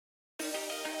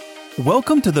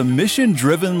Welcome to the Mission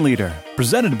Driven Leader,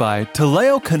 presented by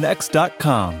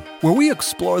TaleoConnects.com, where we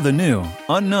explore the new,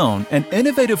 unknown, and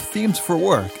innovative themes for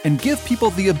work and give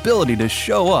people the ability to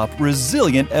show up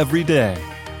resilient every day.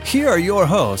 Here are your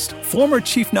hosts, former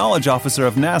Chief Knowledge Officer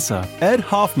of NASA, Ed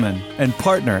Hoffman, and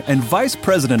partner and Vice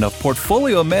President of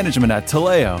Portfolio Management at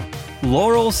Taleo,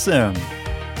 Laurel Sim.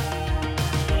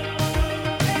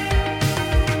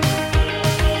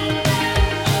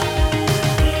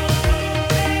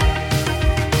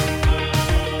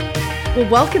 Well,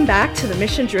 welcome back to the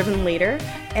Mission Driven Leader.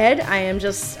 Ed, I'm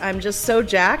just so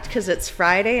jacked because it's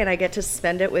Friday and I get to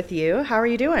spend it with you. How are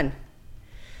you doing?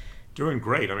 Doing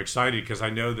great. I'm excited because I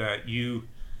know that you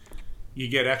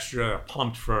get extra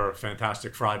pumped for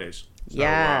Fantastic Fridays. So,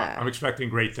 yeah. I'm expecting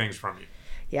great things from you.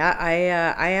 Yeah,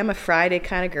 I am a Friday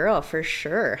kind of girl for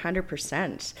sure,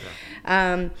 100%.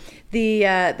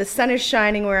 Yeah. The sun is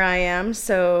shining where I am,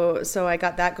 so I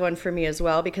got that going for me as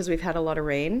well because we've had a lot of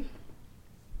rain.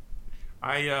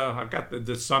 I've got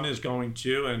the sun is going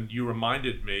too, and you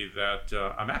reminded me that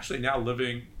I'm actually now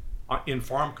living in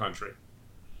farm country.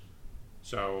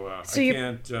 So I you're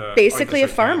can't basically a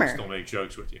farmer. Still make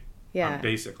jokes with you. Yeah,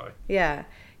 basically. Yeah.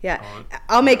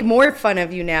 I'll make more fun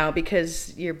of you now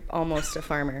because you're almost a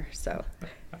farmer. So.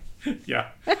 Yeah,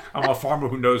 I'm a farmer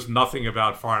who knows nothing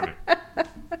about farming.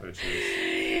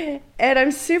 And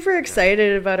I'm super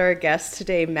excited about our guest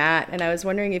today, Matt. And I was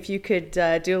wondering if you could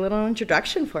do a little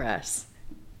introduction for us.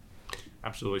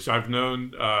 Absolutely. So I've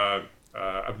known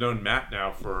Matt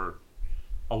now for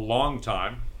a long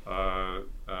time,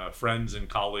 friends and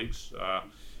colleagues.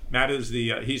 Matt is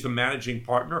he's the managing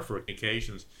partner for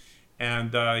Communications,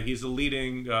 and he's a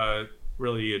leading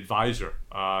really advisor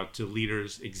to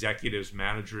leaders, executives,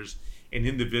 managers, and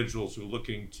individuals who are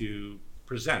looking to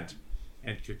present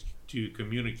and to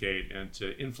communicate and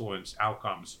to influence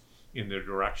outcomes in their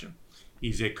direction.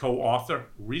 He's a co-author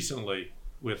recently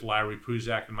with Larry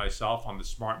Pruzak and myself on the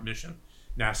SMART mission,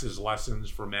 NASA's lessons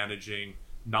for managing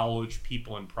knowledge,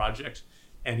 people, and projects.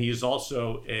 And he is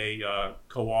also a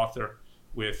co-author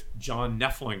with John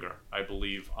Nefflinger, I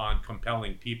believe, on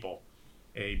Compelling People,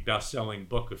 a best-selling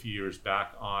book a few years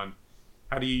back on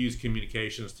how do you use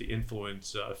communications to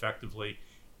influence effectively.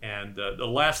 And the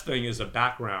last thing is a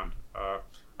background,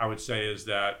 I would say, is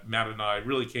that Matt and I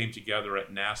really came together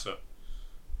at NASA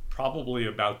probably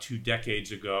about 2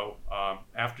 decades ago.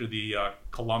 After the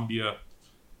Columbia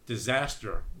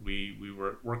disaster, we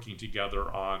were working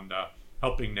together on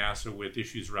helping NASA with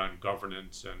issues around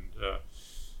governance and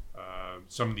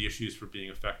some of the issues for being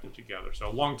effective together. So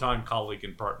a longtime colleague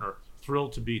and partner,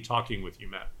 thrilled to be talking with you,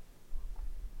 Matt.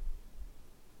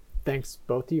 Thanks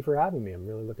both of you for having me. I'm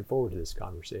really looking forward to this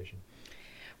conversation.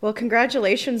 Well,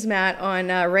 congratulations, Matt, on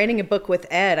writing a book with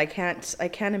Ed. I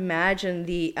can't imagine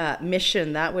the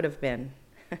mission that would have been.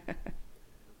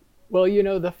 Well, you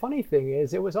know, the funny thing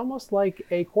is it was almost like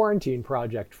a quarantine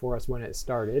project for us when it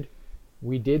started.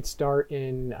 We did start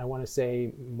in, I want to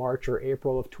say, March or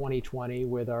April of 2020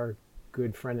 with our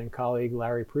good friend and colleague,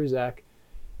 Larry Pruzak.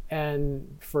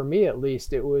 And for me, at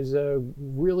least, it was a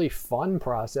really fun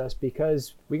process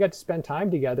because we got to spend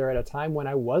time together at a time when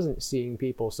I wasn't seeing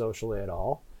people socially at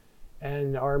all.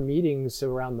 And our meetings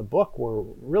around the book were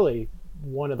really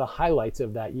one of the highlights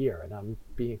of that year. And I'm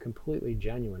being completely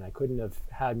genuine. I couldn't have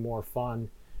had more fun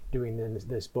doing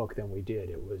this book than we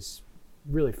did. It was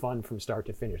really fun from start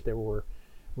to finish. There were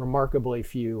remarkably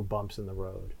few bumps in the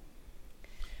road.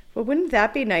 Well, wouldn't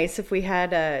that be nice if we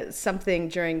had something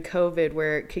during COVID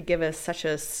where it could give us such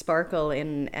a sparkle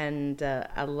and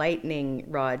a lightning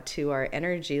rod to our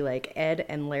energy, like Ed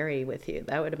and Larry with you?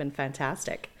 That would have been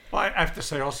fantastic. Well, I have to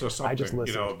say also something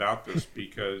about this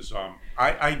because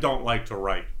I don't like to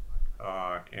write,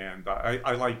 and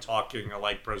I like talking. I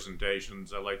like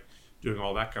presentations. I like doing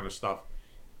all that kind of stuff.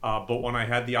 But when I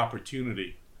had the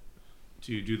opportunity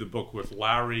to do the book with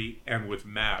Larry and with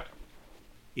Matt,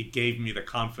 it gave me the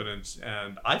confidence,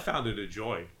 and I found it a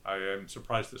joy. I am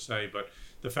surprised to say, but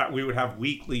the fact we would have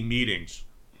weekly meetings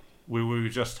where we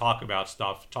would just talk about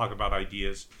stuff, talk about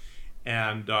ideas,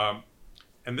 and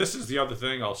this is the other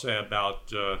thing I'll say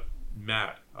about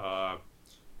Matt.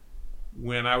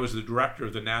 When I was the director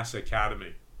of the NASA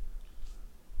Academy,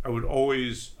 I would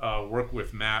always work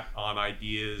with Matt on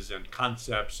ideas and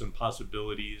concepts and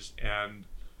possibilities, and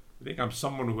I think I'm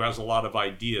someone who has a lot of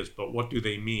ideas, but what do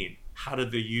they mean? How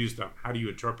did they use them? How do you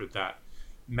interpret that?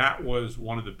 Matt was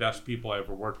one of the best people I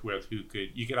ever worked with you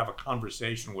could have a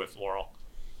conversation with, Laurel,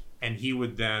 and he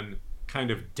would then kind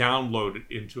of download it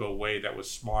into a way that was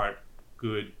smart,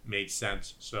 good, made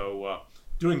sense. So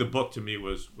doing the book to me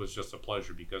was just a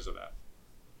pleasure because of that.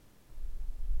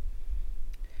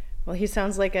 Well, you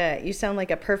sound like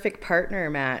a perfect partner,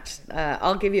 Matt.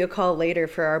 I'll give you a call later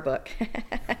for our book.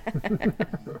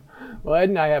 Well, Ed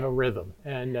and I have a rhythm,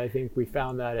 and I think we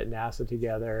found that at NASA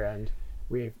together, and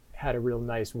we had a real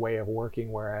nice way of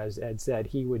working, whereas Ed said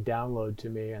he would download to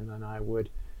me and then I would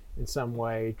in some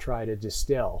way try to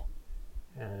distill.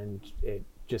 And it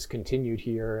just continued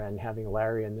here, and having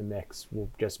Larry in the mix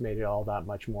just made it all that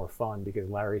much more fun, because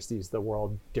Larry sees the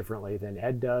world differently than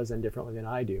Ed does and differently than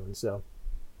I do. And so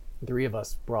the three of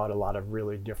us brought a lot of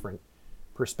really different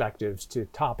perspectives to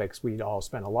topics we'd all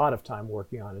spent a lot of time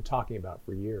working on and talking about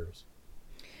for years.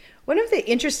 One of the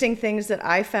interesting things that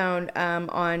I found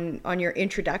on your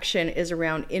introduction is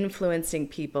around influencing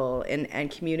people and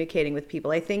communicating with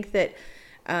people. I think that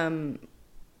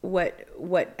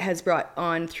what has brought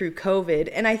on through COVID,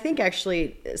 and I think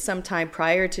actually some time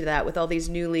prior to that, with all these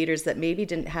new leaders that maybe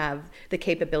didn't have the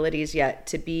capabilities yet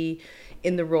to be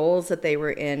in the roles that they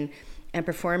were in and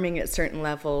performing at certain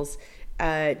levels,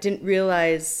 didn't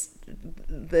realize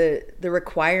the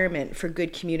requirement for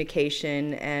good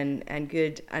communication and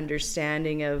good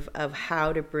understanding of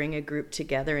how to bring a group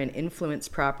together and influence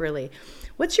properly.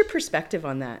 What's your perspective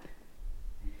on that?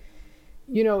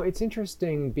 You know, it's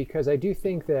interesting because I do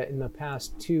think that in the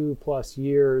past 2+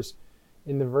 years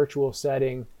in the virtual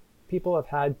setting, people have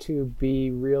had to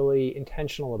be really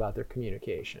intentional about their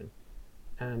communication.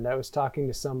 And I was talking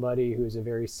to somebody who's a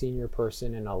very senior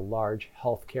person in a large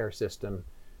healthcare system,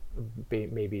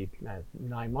 maybe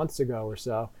 9 months ago or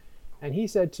so. And he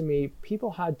said to me,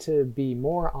 people had to be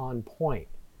more on point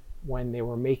when they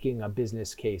were making a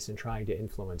business case and trying to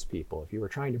influence people. If you were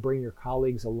trying to bring your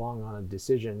colleagues along on a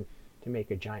decision to make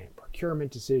a giant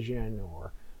procurement decision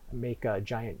or make a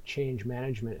giant change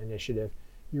management initiative,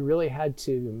 you really had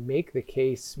to make the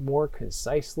case more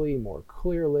concisely, more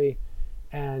clearly,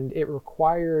 and it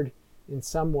required in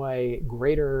some way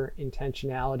greater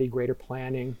intentionality, greater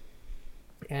planning,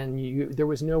 and there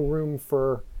was no room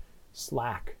for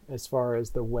slack as far as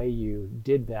the way you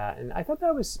did that. And I thought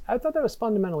that was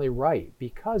fundamentally right,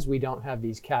 because we don't have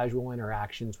these casual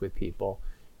interactions with people,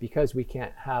 because we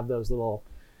can't have those little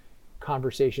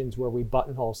conversations where we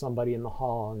buttonhole somebody in the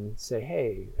hall and say,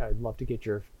 hey, I'd love to get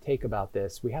your take about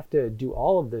this. We have to do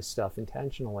all of this stuff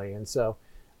intentionally. And so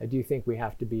I do think we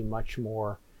have to be much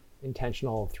more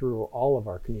intentional through all of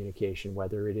our communication,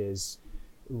 whether it is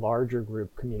larger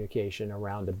group communication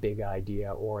around a big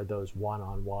idea or those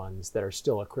one-on-ones that are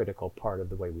still a critical part of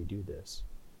the way we do this.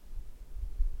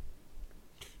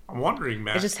 I'm wondering,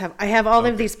 Matt. I have all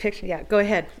of these pictures. Yeah, go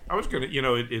ahead. I was going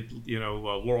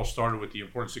to, Laurel started with the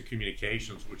importance of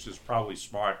communications, which is probably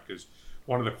smart, because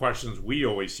one of the questions we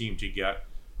always seem to get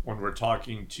when we're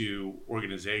talking to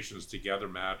organizations together,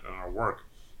 Matt, on our work,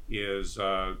 is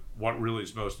what really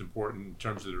is most important in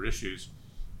terms of their issues.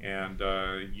 And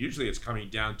usually it's coming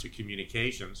down to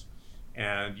communications.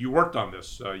 And you worked on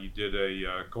this. You did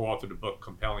co-authored a book,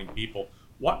 Compelling People.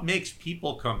 What makes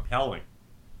people compelling?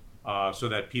 So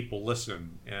that people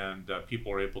listen and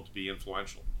people are able to be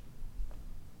influential.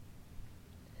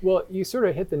 Well, you sort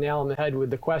of hit the nail on the head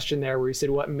with the question there, where you said,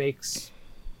 what makes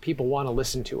people want to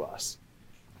listen to us?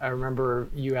 I remember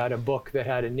you had a book that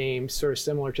had a name sort of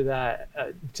similar to that,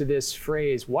 to this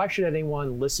phrase, why should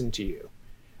anyone listen to you?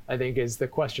 I think is the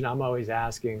question I'm always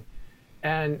asking.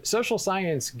 And social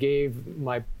science gave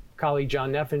my colleague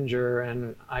John Neffinger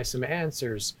and I some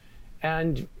answers.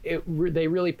 And they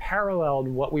really paralleled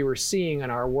what we were seeing in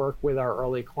our work with our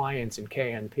early clients in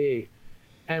KNP.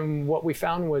 And what we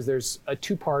found was there's a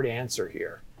two-part answer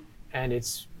here. And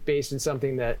it's based in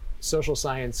something that social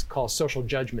science calls social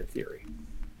judgment theory.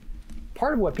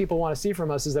 Part of what people want to see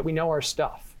from us is that we know our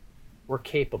stuff. We're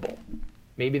capable.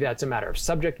 Maybe that's a matter of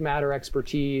subject matter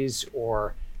expertise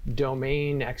or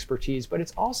domain expertise, but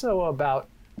it's also about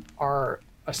our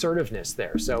assertiveness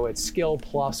there. So it's skill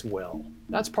plus will.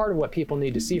 That's part of what people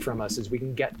need to see from us, is we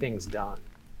can get things done.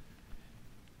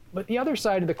 But the other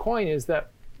side of the coin is that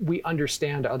we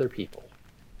understand other people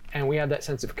and we have that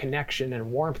sense of connection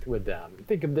and warmth with them.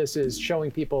 Think of this as showing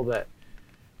people that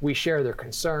we share their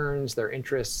concerns, their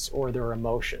interests, or their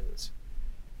emotions.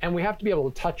 And we have to be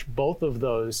able to touch both of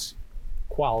those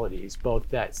qualities, both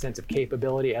that sense of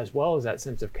capability as well as that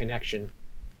sense of connection,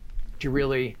 to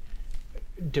really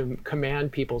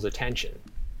command people's attention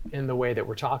in the way that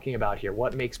we're talking about here.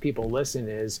 What makes people listen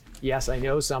is, yes, I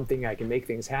know something, I can make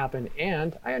things happen,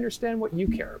 and I understand what you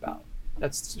care about.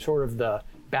 That's sort of the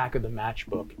back of the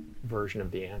matchbook version of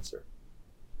the answer.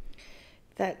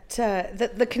 That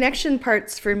the connection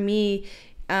parts for me,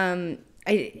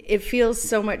 it feels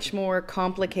so much more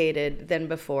complicated than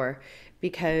before,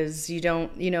 because you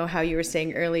don't, how you were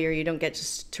saying earlier, you don't get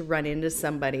just to run into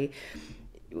somebody.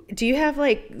 Do you have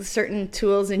like certain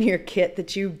tools in your kit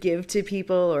that you give to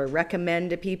people or recommend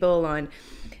to people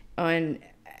on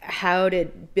how to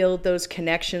build those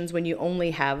connections when you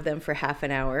only have them for half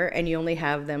an hour and you only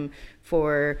have them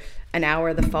for an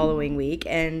hour the following week,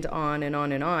 and on and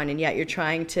on and on, and yet you're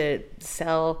trying to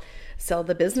sell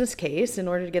the business case in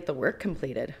order to get the work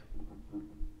completed?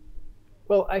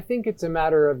 Well, I think it's a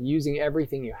matter of using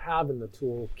everything you have in the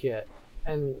toolkit.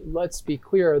 And let's be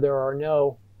clear, there are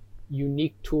no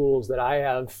unique tools that I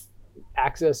have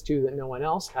access to that no one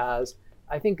else has.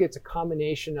 I think it's a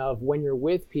combination of when you're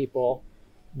with people,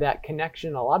 that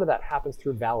connection, a lot of that happens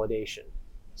through validation.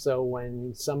 So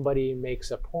when somebody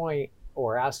makes a point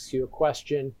or asks you a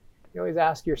question, you always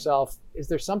ask yourself, is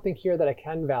there something here that I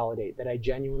can validate, that I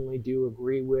genuinely do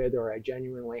agree with, or I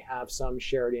genuinely have some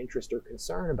shared interest or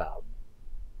concern about?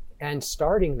 And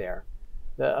starting there,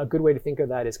 a good way to think of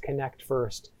that is connect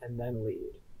first and then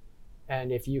lead.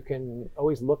 And if you can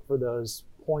always look for those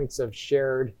points of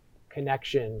shared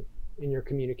connection in your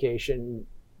communication,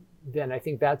 then I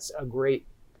think that's a great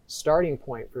starting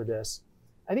point for this.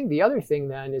 I think the other thing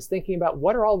then is thinking about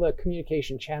what are all the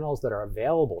communication channels that are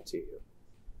available to you.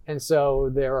 And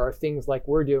so there are things like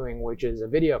we're doing, which is a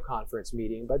video conference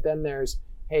meeting, but then there's,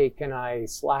 hey, can I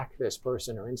Slack this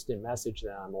person or instant message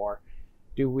them? Or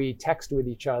do we text with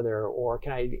each other? Or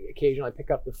can I occasionally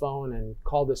pick up the phone and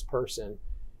call this person?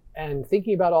 And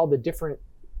thinking about all the different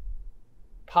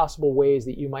possible ways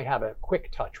that you might have a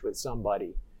quick touch with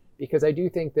somebody. Because I do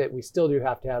think that we still do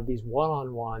have to have these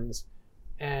one-on-ones.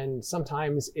 And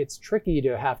sometimes it's tricky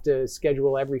to have to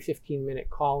schedule every 15-minute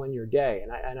call in your day.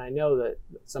 And I know that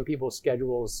some people's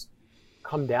schedules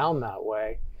come down that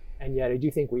way. And yet I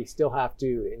do think we still have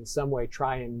to, in some way,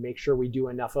 try and make sure we do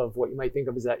enough of what you might think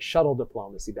of as that shuttle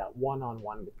diplomacy, that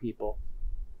one-on-one with people,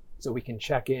 so we can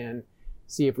check in,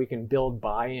 see if we can build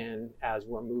buy-in as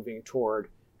we're moving toward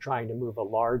trying to move a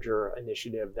larger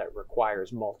initiative that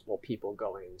requires multiple people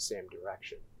going in the same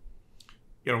direction.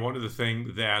 You know, one of the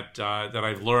things that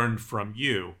I've learned from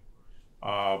you,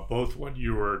 both when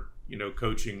you were,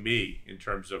 coaching me in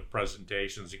terms of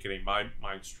presentations and getting my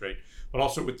mind straight, but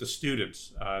also with the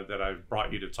students that I've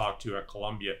brought you to talk to at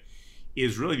Columbia,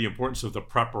 is really the importance of the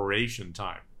preparation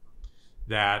time.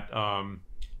 That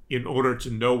in order to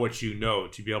know what you know,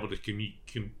 to be able to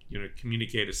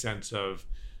communicate a sense of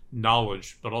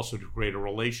knowledge, but also to create a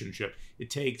relationship, it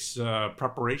takes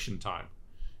preparation time.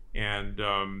 And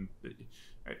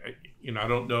I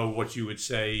don't know what you would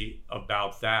say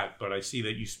about that, but I see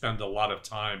that you spend a lot of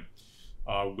time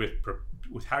with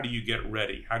how do you get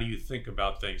ready? How do you think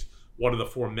about things? What are the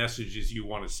 4 messages you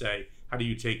want to say? How do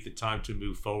you take the time to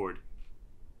move forward?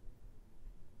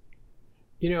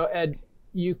 Ed,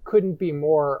 you couldn't be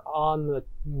more on the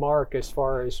mark as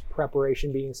far as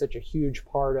preparation being such a huge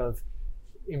part of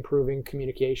improving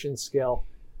communication skill.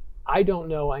 I don't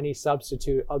know any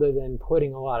substitute other than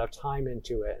putting a lot of time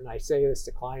into it. And I say this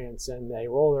to clients and they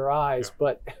roll their eyes,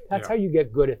 but that's how you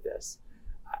get good at this.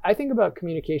 I think about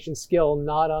communication skill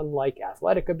not unlike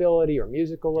athletic ability or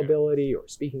musical ability or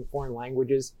speaking foreign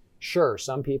languages. Sure,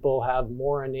 some people have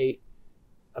more innate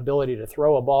ability to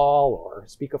throw a ball or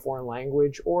speak a foreign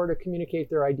language or to communicate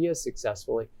their ideas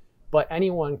successfully, but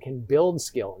anyone can build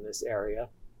skill in this area.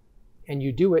 And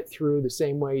you do it through the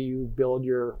same way you build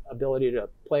your ability to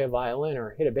play a violin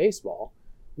or hit a baseball,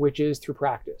 which is through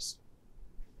practice.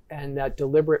 And that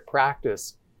deliberate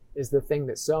practice is the thing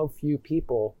that so few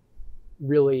people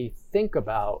really think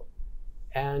about.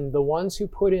 And the ones who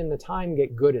put in the time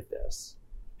get good at this.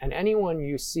 And anyone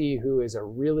you see who is a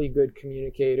really good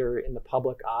communicator in the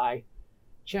public eye,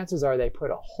 chances are they put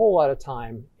a whole lot of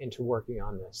time into working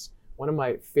on this. One of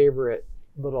my favorite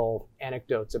little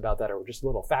anecdotes about that, or just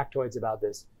little factoids about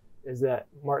this, is that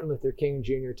Martin Luther King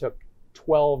Jr. took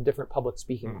 12 different public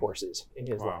speaking courses in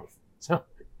his life. So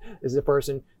this is a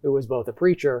person who was both a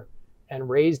preacher and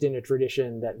raised in a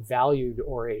tradition that valued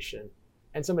oration,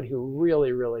 and somebody who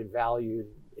really, really valued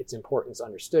its importance,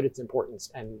 understood its importance,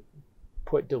 and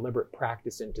put deliberate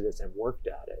practice into this and worked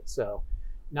at it. So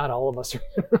not all of us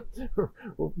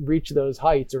reach those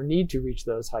heights or need to reach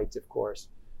those heights, of course.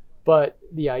 But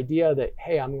the idea that,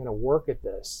 hey, I'm going to work at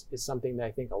this is something that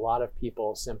I think a lot of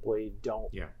people simply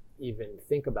don't even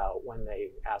think about when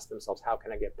they ask themselves, how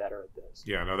can I get better at this?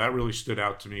 Yeah, no, that really stood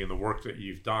out to me in the work that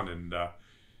you've done. And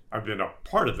I've been a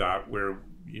part of that where,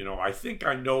 I think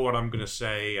I know what I'm going to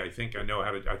say. I think I know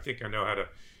how to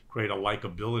create a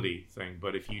likability thing.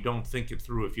 But if you don't think it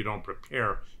through, if you don't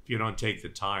prepare, if you don't take the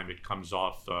time, it comes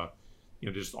off,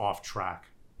 just off track.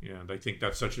 And I think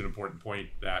that's such an important point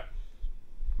that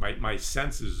my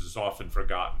senses is often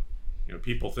forgotten.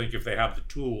 People think if they have the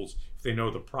tools, if they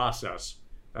know the process,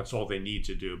 that's all they need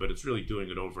to do. But it's really doing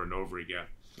it over and over again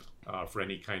for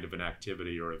any kind of an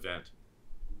activity or event.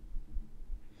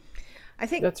 I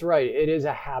think that's right. It is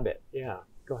a habit. Yeah.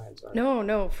 Go ahead. Sorry.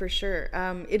 No, for sure.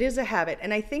 It is a habit.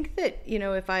 And I think that,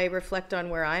 if I reflect on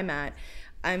where I'm at,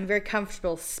 I'm very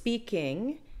comfortable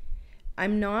speaking.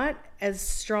 I'm not as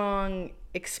strong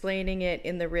explaining it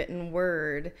in the written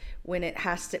word when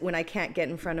I can't get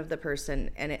in front of the person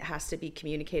and it has to be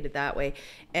communicated that way.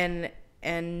 And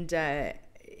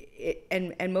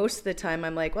most of the time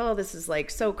I'm like, well, this is like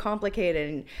so complicated,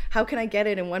 and how can I get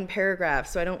it in one paragraph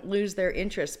so I don't lose their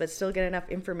interest but still get enough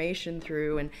information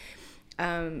through?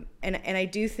 And I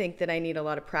do think that I need a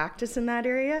lot of practice in that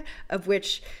area, of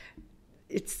which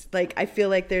it's like I feel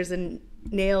like there's a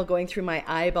nail going through my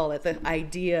eyeball at the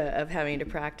idea of having to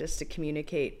practice to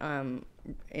communicate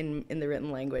in the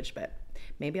written language. But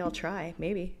maybe I'll try.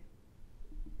 Maybe.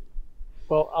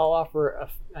 Well, I'll offer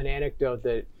an anecdote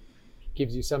that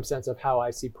gives you some sense of how I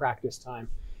see practice time.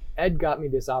 Ed got me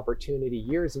this opportunity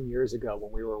years and years ago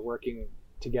when we were working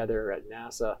together at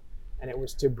NASA, and it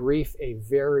was to brief a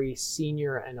very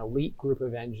senior and elite group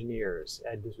of engineers.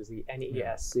 Ed, this was the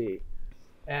NESC.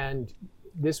 And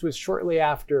this was shortly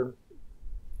after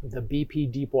the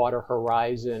BP Deepwater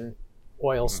Horizon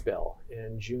oil spill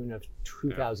in June of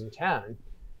 2010.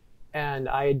 And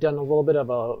I had done a little bit of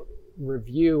a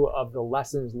review of the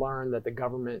lessons learned that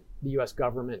the US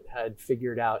government had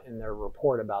figured out in their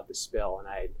report about the spill. And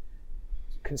I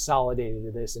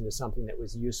consolidated this into something that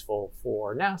was useful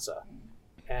for NASA.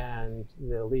 And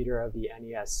the leader of the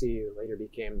NESC, who later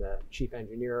became the chief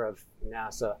engineer of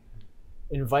NASA,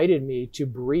 invited me to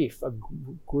brief a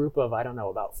group of,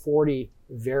 about 40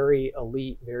 very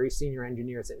elite, very senior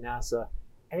engineers at NASA.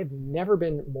 I have never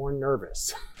been more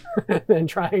nervous than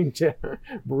trying to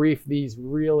brief these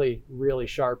really, really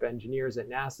sharp engineers at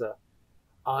NASA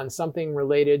on something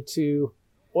related to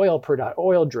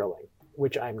oil drilling,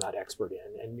 which I'm not expert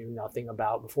in and knew nothing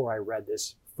about before I read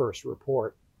this first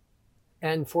report.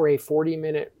 And for a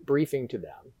 40-minute briefing to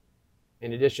them,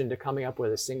 in addition to coming up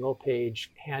with a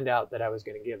single-page handout that I was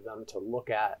going to give them to look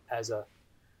at as a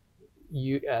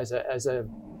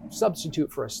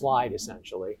substitute for a slide,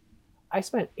 essentially, I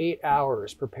spent 8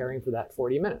 hours preparing for that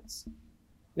 40 minutes.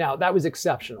 Now, that was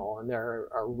exceptional, and there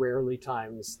are rarely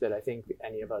times that I think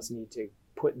any of us need to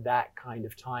put that kind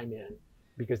of time in,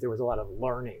 because there was a lot of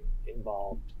learning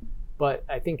involved. But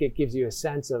I think it gives you a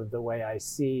sense of the way I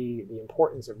see the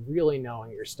importance of really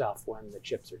knowing your stuff when the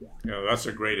chips are down. Yeah, that's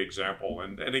a great example.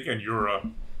 And again,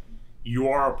 you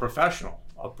are a professional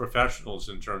of professionals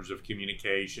in terms of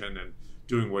communication and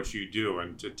doing what you do.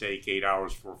 And to take 8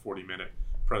 hours for a 40-minute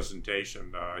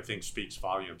presentation, I think speaks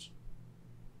volumes.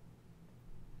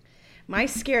 My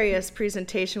scariest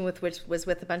presentation was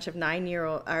with a bunch of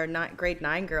grade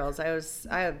 9 girls. I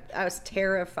was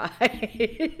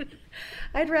terrified.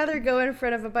 I'd rather go in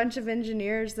front of a bunch of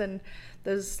engineers than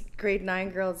those grade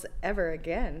 9 girls ever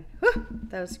again.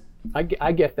 That was. I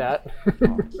get that.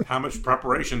 How much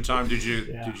preparation time did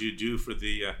you do for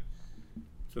the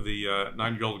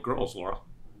 9-year-old girls, Laura?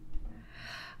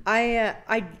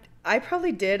 I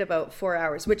probably did about 4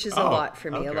 hours, which is a lot for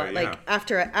me. Okay, a lot. Like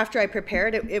after I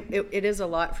prepared it is a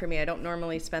lot for me. I don't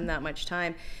normally spend that much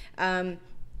time, and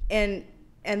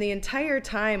the entire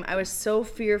time I was so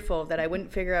fearful that I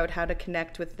wouldn't figure out how to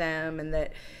connect with them, and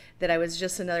that I was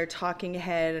just another talking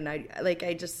head, and I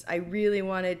really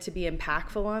wanted to be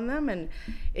impactful on them, and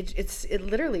it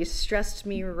literally stressed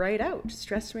me right out.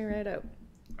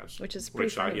 Which is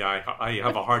pretty funny. I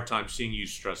have a hard time seeing you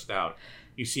stressed out.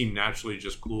 You seem naturally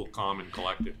just cool, calm, and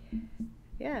collected.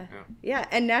 Yeah,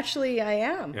 and naturally I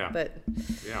am. Yeah. But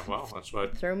well, that's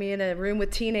what. Throw me in a room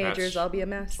with teenagers, I'll be a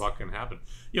mess. That's what can happen.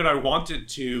 I wanted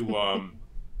to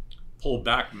pull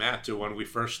back, Matt, to when we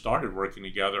first started working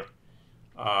together.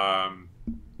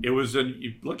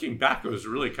 Looking back, it was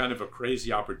really kind of a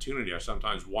crazy opportunity. I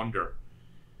sometimes wonder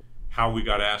how we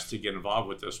got asked to get involved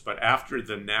with this. But after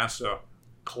the NASA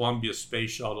Columbia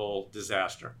Space Shuttle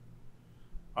disaster,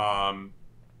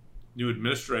 new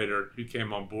administrator who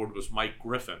came on board was Mike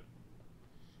Griffin.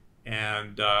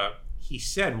 And he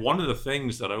said one of the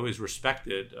things that I always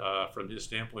respected from his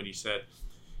standpoint, he said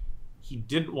he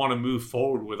didn't want to move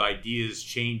forward with ideas,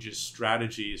 changes,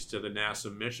 strategies to the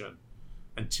NASA mission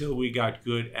until we got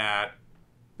good at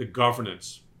the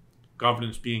governance.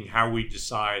 Governance being how we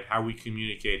decide, how we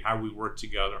communicate, how we work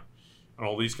together, and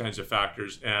all these kinds of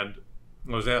factors. And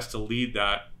I was asked to lead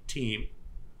that team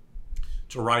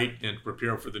to write and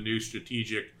prepare for the new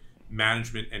strategic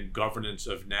management and governance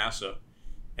of NASA.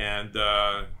 And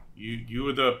you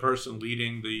were the person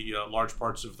leading the large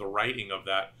parts of the writing of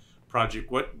that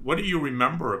project. What do you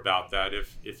remember about that,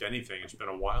 if anything? It's been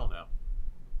a while now.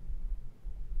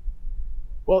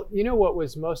 Well, what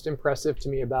was most impressive to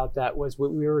me about that was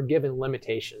we were given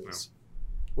limitations. Yeah.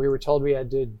 We were told we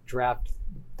had to draft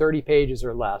 30 pages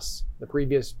or less. The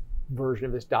previous version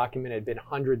of this document had been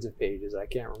hundreds of pages. I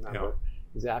can't remember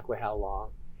exactly how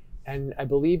long. And I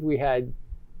believe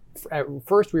at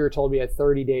first we were told we had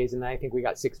 30 days, and I think we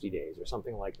got 60 days or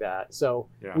something like that. So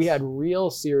we had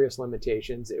real serious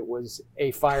limitations. It was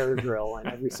a fire drill in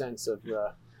every sense of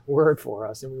the word for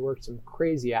us, and we worked some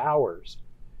crazy hours.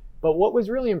 But what was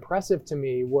really impressive to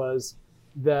me was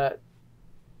that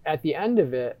at the end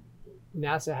of it,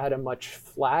 NASA had a much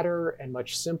flatter and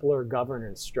much simpler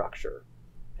governance structure.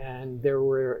 And there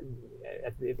were,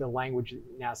 the language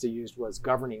NASA used was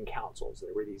governing councils.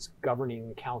 There were these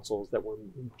governing councils that were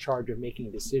in charge of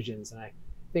making decisions. And I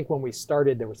think when we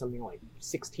started, there were something like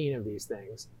 16 of these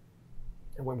things.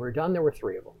 And when we were done, there were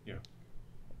 3 of them. Yeah.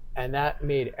 And that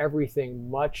made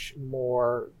everything much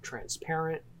more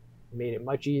transparent, made it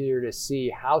much easier to see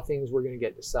how things were going to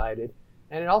get decided.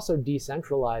 And it also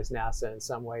decentralized NASA in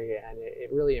some way, and it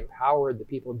really empowered the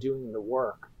people doing the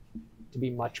work to be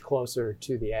much closer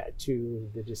to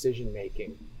the decision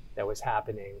making that was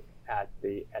happening at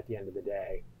the end of the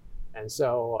day. And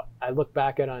so I look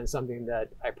back at it on something that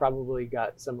I probably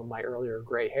got some of my earlier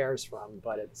gray hairs from,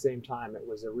 but at the same time, it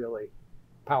was a really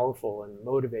powerful and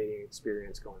motivating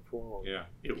experience going forward. Yeah,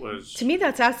 it was. To me,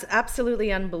 that's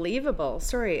absolutely unbelievable.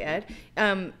 Sorry, Ed.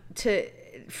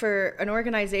 For an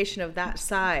organization of that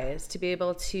size to be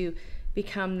able to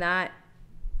become that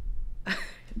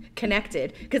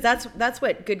connected, because that's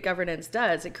what good governance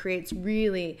does. It creates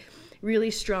really,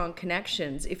 really strong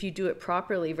connections if you do it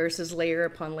properly versus layer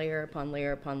upon layer upon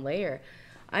layer upon layer.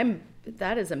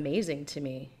 That is amazing to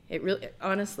me. It really,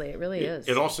 honestly, it really is.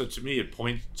 It also, to me, it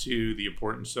points to the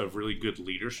importance of really good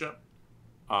leadership.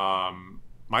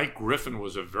 Mike Griffin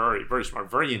was a very, very smart,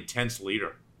 very intense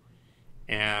leader.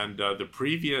 And the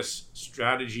previous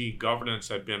strategy governance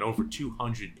had been over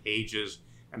 200 pages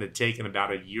and had taken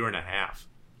about a year and a half.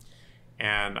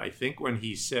 And I think when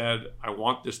he said, I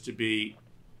want this to be,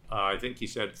 I think he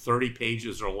said 30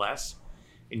 pages or less,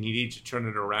 and you need to turn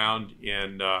it around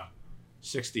in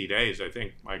 60 days. I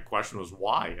think my question was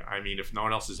why? I mean, if no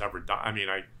one else has ever done,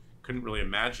 I couldn't really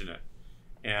imagine it.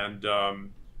 And,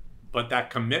 but that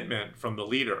commitment from the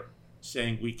leader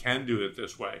saying we can do it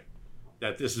this way,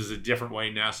 that this is a different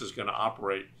way NASA's going to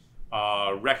operate.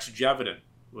 Rex Jevedon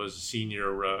was a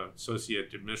senior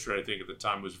associate administrator, I think at the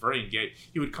time, was very engaged.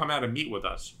 He would come out and meet with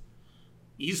us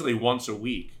easily once a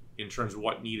week in terms of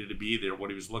what needed to be there, what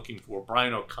he was looking for.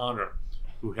 Brian O'Connor,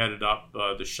 who headed up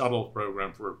the shuttle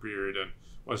program for a period and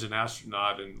was an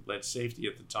astronaut and led safety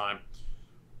at the time,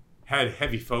 had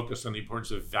heavy focus on the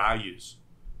importance of values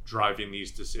driving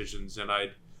these decisions. And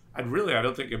I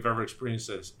don't think I've ever experienced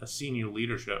a senior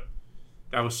leadership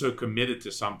that was so committed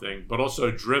to something, but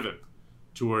also driven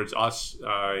towards us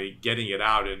getting it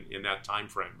out in that time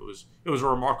frame. It was a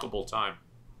remarkable time.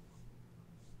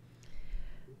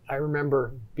 I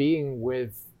remember being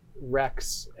with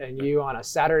Rex and you on a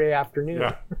Saturday afternoon.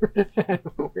 Yeah.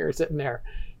 We were sitting there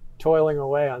toiling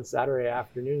away on Saturday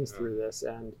afternoons through this,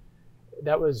 and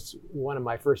that was one of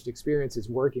my first experiences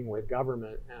working with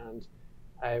government. And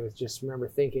I was just remember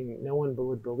thinking, no one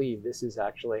would believe this is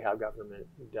actually how government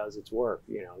does its work.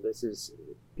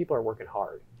 People are working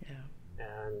hard. Yeah.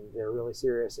 And they're really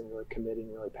serious and really committed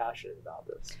and really passionate about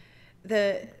this.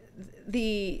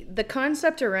 The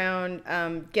concept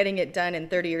around getting it done in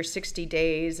 30 or 60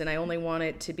 days, and I only want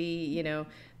it to be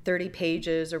 30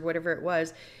 pages or whatever it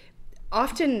was.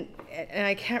 Often,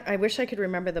 and I wish I could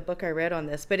remember the book I read on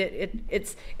this, but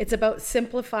it's about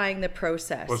simplifying the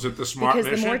process. Was it the SMART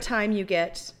mission? Because the more time you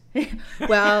get,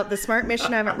 well, the SMART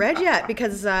mission I haven't read yet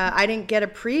because I didn't get a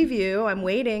preview. I'm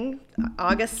waiting.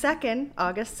 August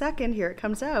 2nd, here it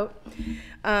comes out.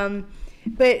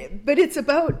 But it's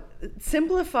about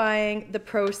simplifying the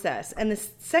process. And the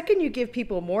second you give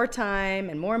people more time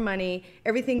and more money,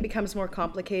 everything becomes more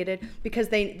complicated because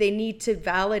they need to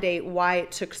validate why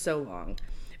it took so long.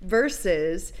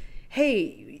 Versus,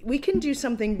 hey, we can do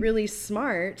something really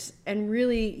smart and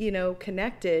really,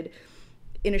 connected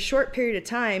in a short period of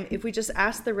time if we just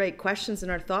ask the right questions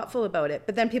and are thoughtful about it.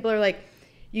 But then people are like,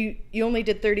 you only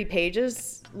did 30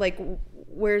 pages? Like,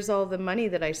 where's all the money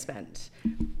that I spent?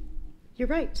 You're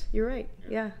right.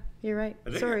 Yeah, you're right.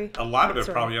 Sorry. A lot of it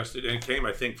probably came,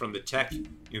 I think, from the tech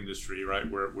industry, right,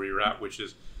 where you're at, which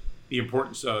is the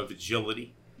importance of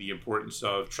agility, the importance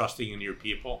of trusting in your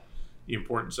people, the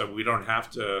importance of we don't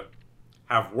have to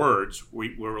have words.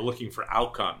 We're looking for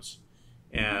outcomes.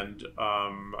 And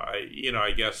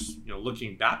I guess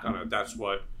looking back on it, that's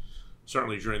what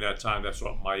certainly during that time, that's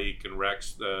what Mike and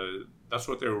Rex, that's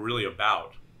what they were really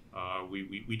about.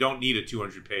 We don't need a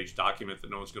 200-page document that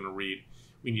no one's going to read.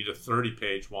 We need a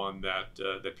 30-page one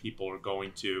that people are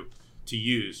going to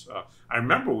use. I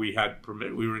remember we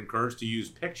were encouraged to use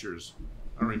pictures.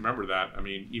 I remember that. I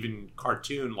mean, even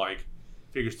cartoon-like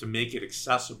figures to make it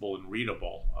accessible and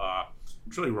readable.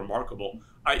 It's really remarkable.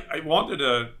 I wanted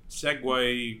to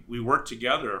segue. We worked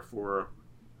together for,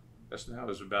 I guess now it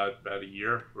was about a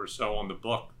year or so on the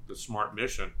book, The Smart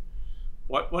Mission.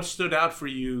 What stood out for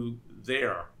you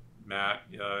there, Matt,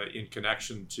 in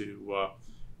connection to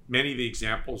many of the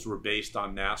examples were based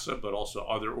on NASA, but also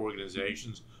other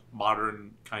organizations,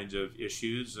 modern kinds of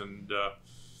issues, and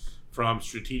from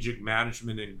strategic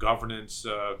management and governance,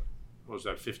 what was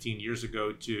that, 15 years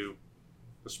ago, to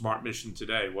the Smart Mission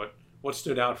today. What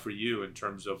stood out for you in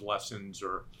terms of lessons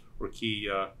or key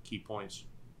points?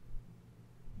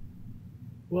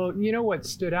 Well, what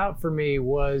stood out for me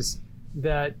was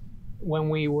that when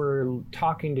we were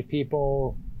talking to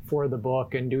people for the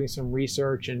book and doing some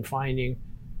research and finding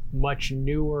much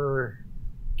newer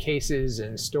cases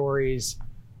and stories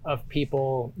of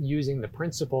people using the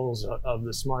principles of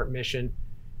the Smart Mission,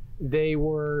 they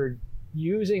were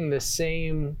using the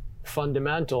same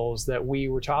fundamentals that we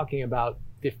were talking about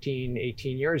 15,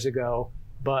 18 years ago,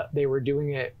 but they were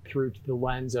doing it through the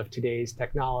lens of today's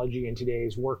technology and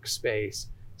today's workspace.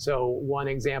 So one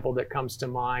example that comes to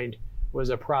mind was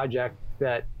a project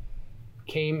that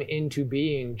came into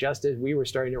being just as we were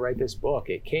starting to write this book.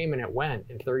 It came and it went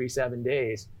in 37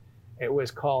 days. It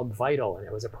was called Vital, and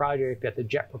it was a project at the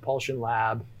Jet Propulsion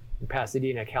Lab in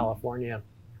Pasadena, California,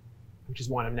 which is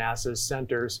one of NASA's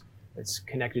centers. It's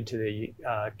connected to the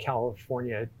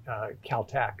California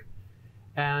Caltech.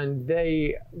 And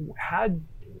they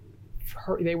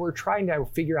were trying to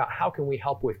figure out how can we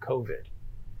help with COVID,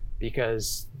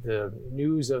 because the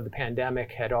news of the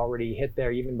pandemic had already hit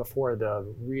there even before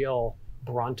the real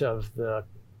brunt of the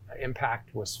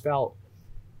impact was felt.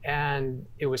 And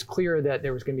it was clear that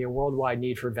there was going to be a worldwide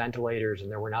need for ventilators, and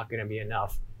there were not going to be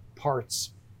enough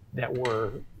parts that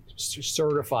were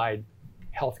certified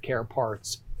healthcare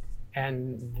parts.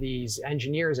 And these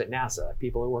engineers at NASA,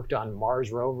 people who worked on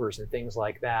Mars rovers and things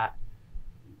like that,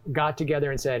 got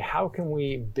together and said, how can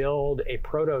we build a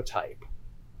prototype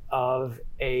of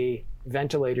a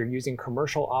ventilator using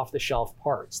commercial off-the-shelf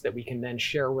parts that we can then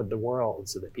share with the world,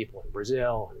 so that people in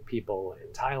Brazil and people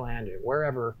in Thailand and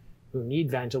wherever who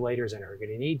need ventilators and are going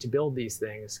to need to build these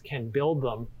things can build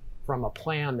them from a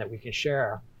plan that we can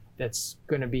share that's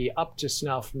going to be up to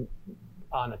snuff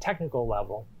on a technical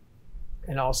level,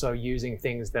 and also using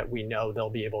things that we know they'll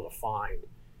be able to find.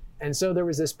 And so there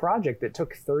was this project that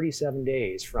took 37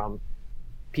 days from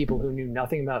people who knew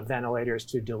nothing about ventilators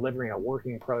to delivering a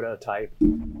working prototype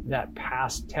that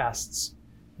passed tests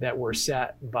that were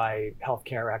set by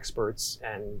healthcare experts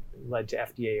and led to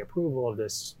FDA approval of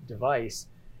this device.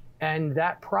 And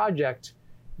that project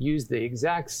used the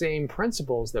exact same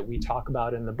principles that we talk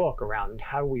about in the book around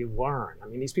how we learn. I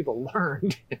mean, these people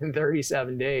learned in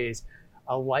 37 days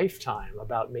a lifetime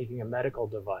about making a medical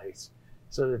device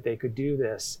so that they could do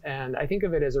this. And I think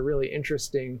of it as a really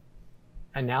interesting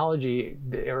analogy,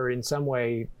 or in some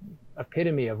way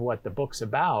epitome of what the book's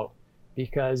about,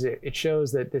 because it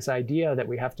shows that this idea that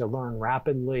we have to learn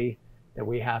rapidly, that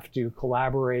we have to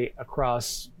collaborate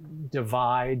across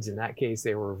divides, in that case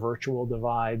they were virtual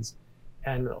divides,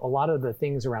 and a lot of the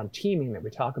things around teaming that we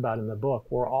talk about in the book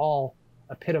were all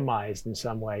epitomized in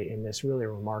some way in this really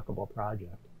remarkable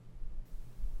project.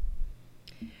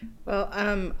 Well,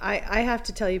 I have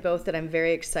to tell you both that I'm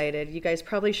very excited. You guys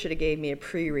probably should have gave me a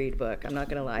pre-read book. I'm not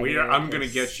going to lie to you. I'm going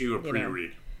to get you a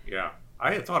pre-read. Yeah.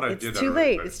 I thought I did that. It's too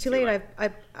late. It's too late.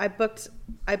 I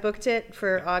booked it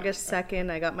for August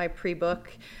 2nd. I got my pre-book.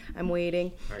 I'm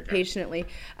waiting patiently.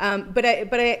 But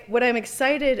what I'm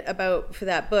excited about for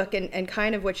that book, and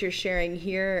kind of what you're sharing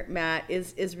here, Matt,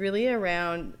 is really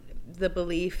around the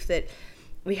belief that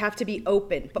we have to be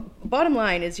open. But bottom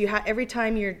line is, every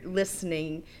time you're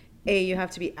listening, you have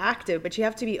to be active, but you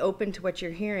have to be open to what you're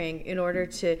hearing in order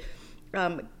to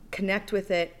connect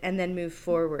with it and then move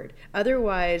forward.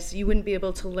 Otherwise, you wouldn't be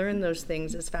able to learn those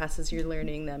things as fast as you're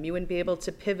learning them. You wouldn't be able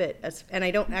to pivot. And I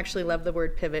don't actually love the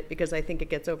word pivot because I think it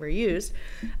gets overused.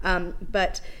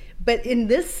 But in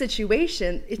this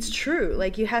situation, it's true.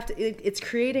 Like, you have to. It's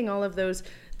creating all of those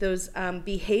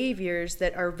behaviors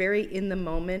that are very in the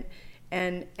moment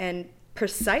and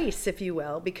precise, if you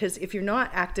will, because if you're not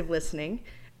active listening,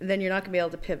 then you're not going to be able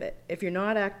to pivot. If you're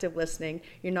not active listening,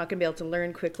 you're not going to be able to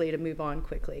learn quickly, to move on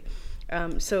quickly.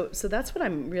 So that's what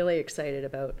I'm really excited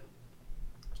about.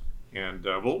 And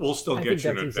we'll still I get think you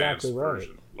an that's advanced exactly right.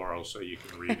 version, Laurel, so you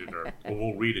can read it, or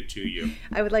we'll read it to you.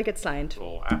 I would like it signed.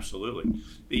 Well, absolutely.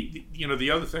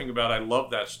 The other thing about, I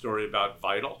love that story about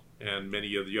Vital and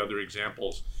many of the other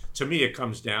examples. To me, it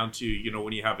comes down to,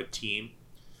 when you have a team.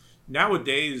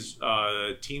 Nowadays,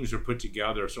 teams are put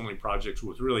together, certainly projects,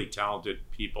 with really talented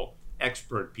people,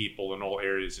 expert people in all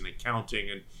areas, in accounting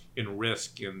and in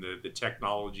risk and the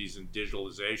technologies and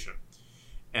digitalization.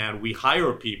 And we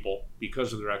hire people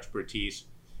because of their expertise,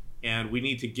 and we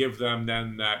need to give them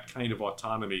then that kind of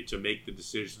autonomy to make the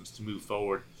decisions, to move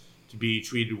forward, to be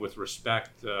treated with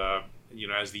respect,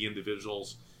 as the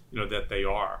individuals, that they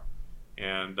are.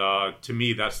 And to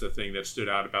me, that's the thing that stood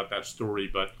out about that story,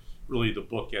 but really the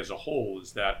book as a whole,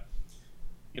 is that,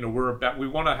 we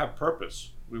want to have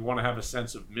purpose. We want to have a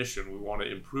sense of mission. We want to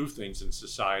improve things in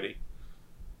society.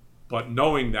 But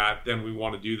knowing that, then we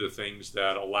want to do the things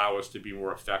that allow us to be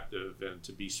more effective and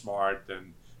to be smart,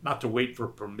 and not to wait for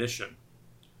permission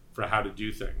for how to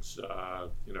do things,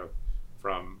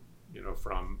 from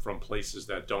places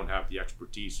that don't have the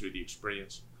expertise or the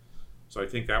experience. So I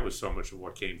think that was so much of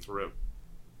what came through.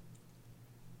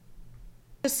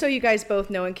 Just so you guys both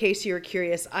know, in case you were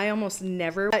curious, I almost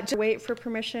never wait for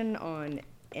permission on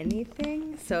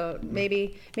anything. So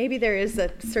maybe there is a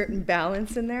certain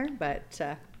balance in there, but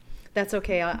that's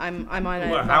okay. I'm on a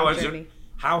long journey.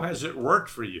 How has it worked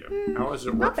for you? How has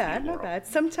it worked? Not bad.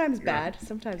 Sometimes bad.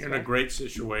 Sometimes you're bad. in a great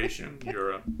situation.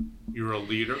 You're a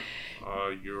leader.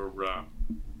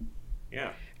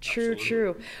 Yeah. True, absolutely.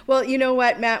 true. Well, you know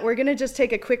what, Matt? We're going to just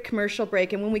take a quick commercial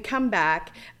break. And when we come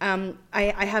back, I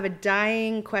have a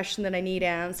dying question that I need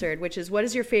answered, which is, what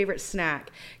is your favorite snack?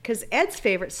 Because Ed's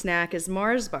favorite snack is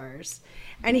Mars bars.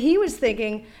 And he was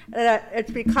thinking that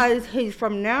it's because he's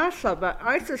from NASA, but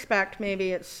I suspect maybe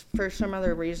it's for some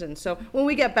other reason. So when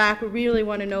we get back, we really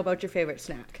want to know about your favorite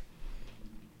snack.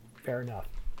 Fair enough.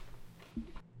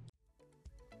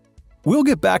 We'll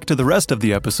get back to the rest of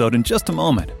the episode in just a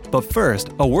moment. But first,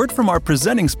 a word from our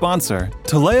presenting sponsor,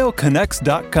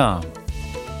 TaleoConnects.com.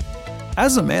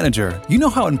 As a manager, you know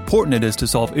how important it is to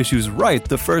solve issues right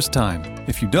the first time.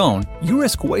 If you don't, you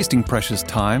risk wasting precious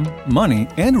time, money,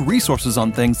 and resources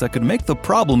on things that could make the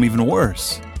problem even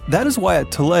worse. That is why at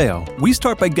Taleo, we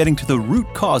start by getting to the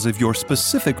root cause of your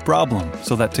specific problem,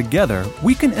 so that together,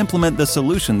 we can implement the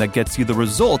solution that gets you the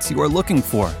results you are looking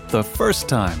for the first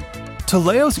time.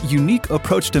 Taleo's unique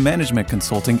approach to management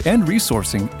consulting and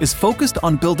resourcing is focused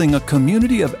on building a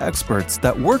community of experts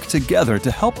that work together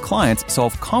to help clients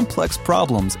solve complex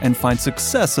problems and find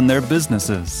success in their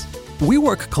businesses. We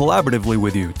work collaboratively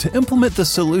with you to implement the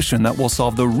solution that will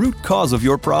solve the root cause of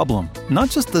your problem, not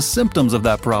just the symptoms of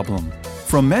that problem.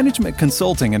 From management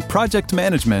consulting and project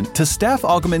management to staff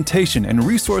augmentation and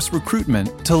resource recruitment,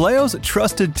 Taleo's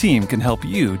trusted team can help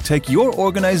you take your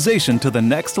organization to the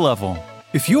next level.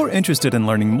 If you're interested in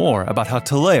learning more about how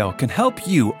Taleo can help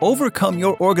you overcome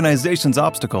your organization's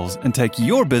obstacles and take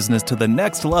your business to the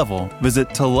next level, visit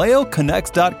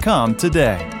TaleoConnects.com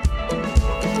today.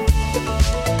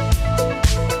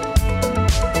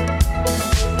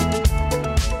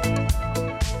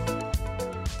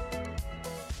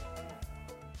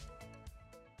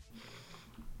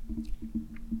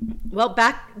 Well,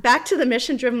 back to the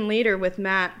mission-driven leader with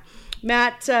Matt.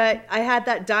 Matt, I had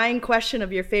that dying question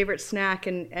of your favorite snack,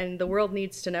 and the world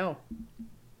needs to know.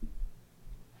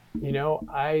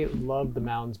 I love the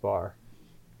Mounds bar.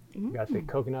 Got the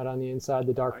coconut on the inside,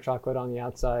 the dark chocolate on the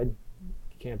outside.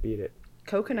 Can't beat it.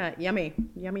 Coconut, yummy,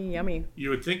 yummy, yummy.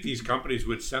 You would think these companies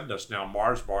would send us now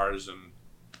Mars bars and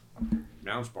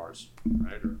Mounds bars,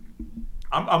 right?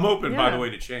 I'm open, by the way,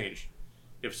 to change.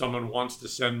 If someone wants to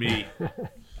send me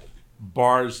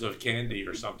bars of candy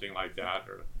or something like that,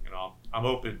 or I'm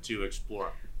open to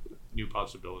explore new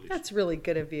possibilities. That's really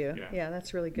good of you. Yeah,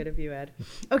 that's really good of you, Ed.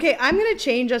 Okay, I'm going to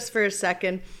change us for a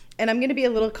second, and I'm going to be a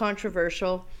little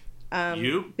controversial.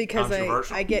 Because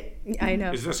controversial? I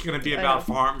know. Is this going to be about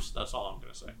farms? That's all I'm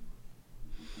going to say.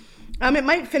 It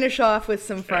might finish off with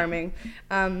some farming.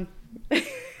 But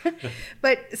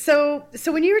so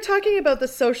when you were talking about the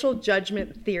social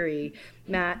judgment theory,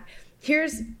 Matt,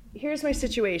 here's my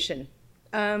situation.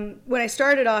 When I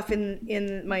started off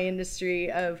in my industry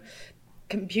of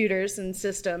computers and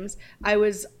systems, I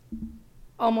was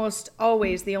almost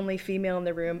always the only female in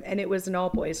the room, and it was an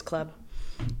all-boys club.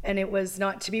 And it was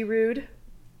not to be rude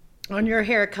on your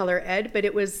hair color, Ed, but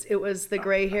it was the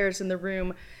gray hairs in the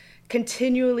room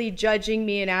continually judging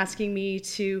me and asking me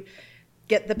to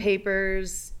get the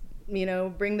papers,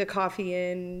 bring the coffee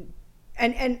in.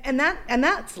 And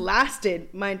that's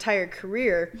lasted my entire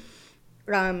career.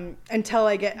 until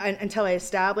I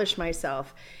establish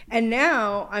myself. And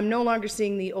now I'm no longer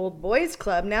seeing the old boys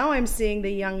club. Now I'm seeing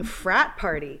the young frat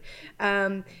party,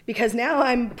 because now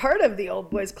I'm part of the old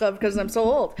boys club because I'm so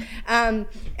old. And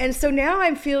so now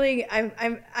I'm feeling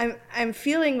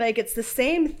like it's the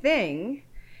same thing,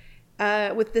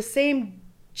 with the same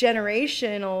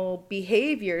generational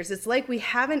behaviors. It's like we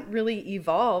haven't really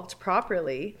evolved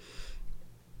properly.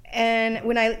 And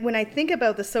when I think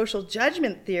about the social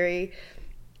judgment theory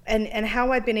and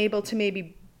how I've been able to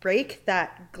maybe break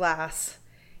that glass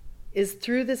is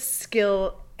through the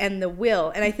skill and the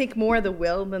will. And I think more the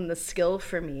will than the skill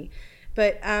for me.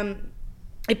 But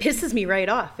it pisses me right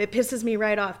off. It pisses me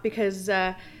right off because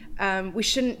we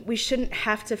shouldn't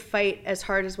have to fight as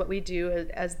hard as what we do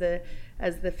as the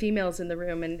females in the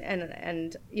room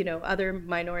and other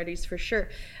minorities for sure.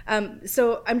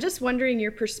 So I'm just wondering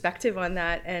your perspective on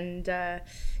that and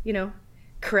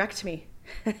correct me,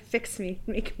 fix me,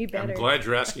 make me better. I'm glad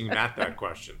you're asking Matt that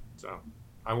question. So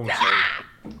I won't say.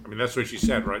 I mean, that's what she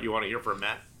said, right? You want to hear from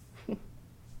Matt?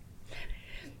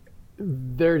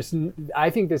 I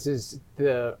think this is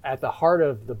at the heart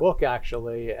of the book,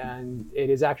 actually, and it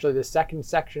is actually the second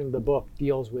section of the book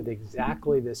deals with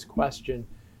exactly this question,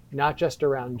 not just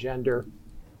around gender,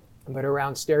 but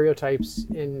around stereotypes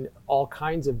in all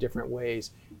kinds of different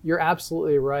ways. You're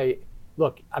absolutely right.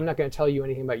 Look, I'm not going to tell you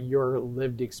anything about your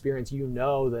lived experience. You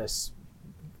know this.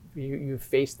 You've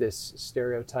faced this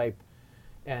stereotype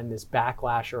and this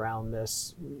backlash around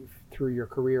this through your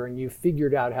career, and you've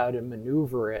figured out how to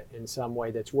maneuver it in some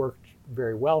way that's worked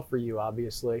very well for you,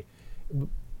 obviously.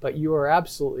 But you are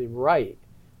absolutely right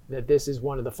that this is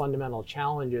one of the fundamental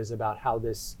challenges about how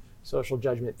this social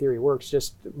judgment theory works.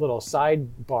 Just a little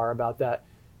sidebar about that.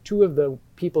 Two of the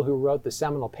people who wrote the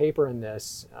seminal paper in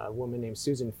this, a woman named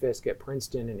Susan Fiske at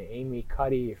Princeton and Amy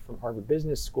Cuddy from Harvard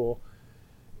Business School,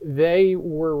 they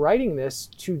were writing this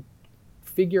to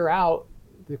figure out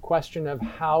the question of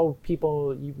how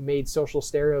people made social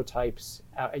stereotypes,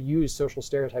 use social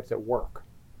stereotypes at work.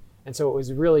 And so it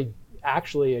was really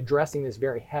actually addressing this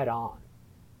very head on.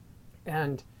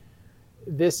 And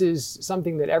this is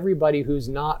something that everybody who's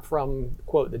not from,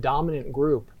 quote, the dominant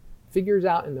group figures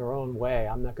out in their own way.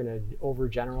 I'm not going to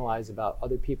overgeneralize about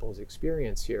other people's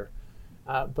experience here.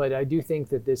 But I do think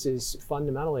that this is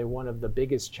fundamentally one of the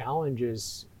biggest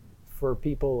challenges for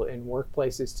people in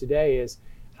workplaces today is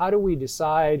how do we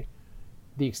decide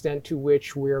the extent to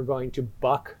which we're going to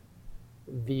buck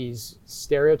these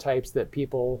stereotypes that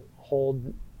people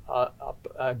hold up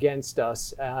against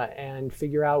us and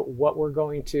figure out how we're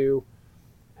going to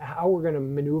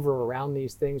maneuver around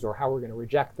these things, or how we're going to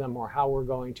reject them, or how we're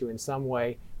going to in some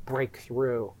way break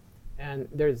through. And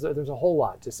there's a whole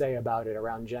lot to say about it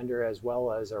around gender as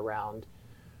well as around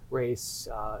race,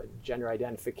 gender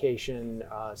identification,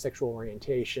 sexual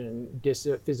orientation,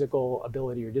 physical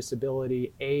ability or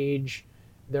disability, age,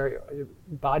 their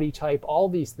body type. All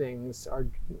these things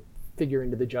figure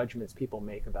into the judgments people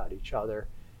make about each other,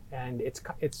 and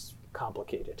it's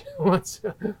complicated. let's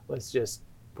just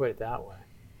put it that way.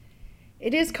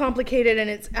 It is complicated,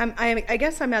 and I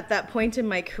guess I'm at that point in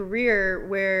my career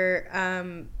where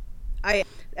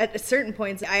at certain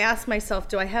points I ask myself,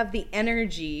 do I have the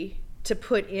energy to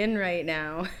put in right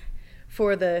now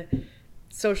for the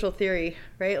social theory,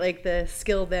 right? Like the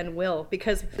skill then will,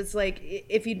 because it's like,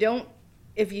 if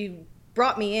you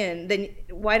brought me in, then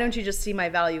why don't you just see my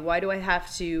value? Why do I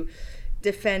have to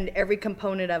defend every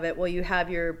component of it while you have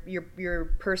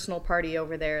your personal party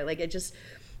over there? Like it just,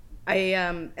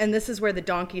 and this is where the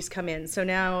donkeys come in.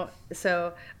 I'm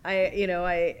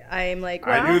like,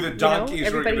 well, I knew the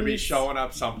donkeys were going to be showing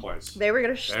up someplace. They were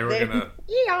going to.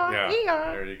 Yeah.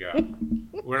 There you go.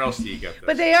 Where else do you get this?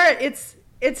 But they are. It's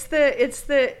the.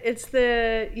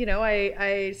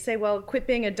 I say, well, quit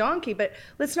being a donkey, but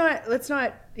let's not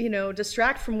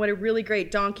distract from what a really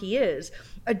great donkey is.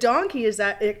 A donkey is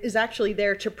actually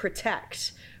there to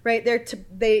protect. Right,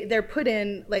 they're put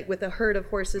in like with a herd of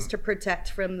horses to protect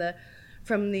from the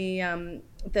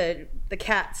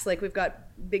cats. Like we've got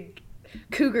big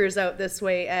cougars out this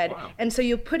way, Ed. Wow. And so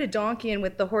you put a donkey in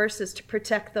with the horses to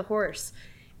protect the horse.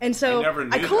 And so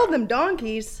I call them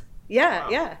donkeys. Yeah,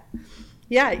 wow.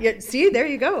 yeah. See, there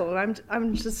you go.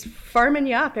 I'm just farming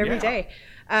you up every day.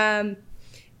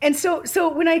 And so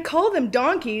when I call them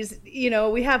donkeys,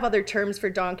 we have other terms for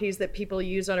donkeys that people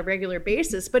use on a regular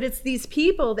basis, but it's these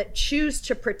people that choose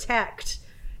to protect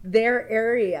their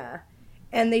area,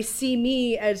 and they see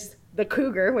me as the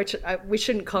cougar, which we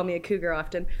shouldn't call me a cougar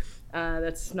often.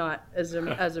 That's not as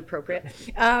appropriate.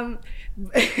 But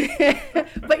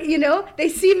they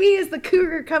see me as the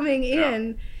cougar coming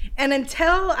in, And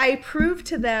until I prove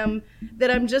to them that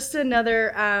I'm just another,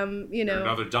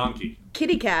 another donkey,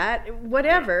 kitty cat,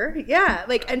 whatever. Yeah.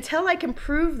 Like until I can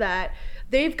prove that,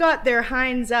 they've got their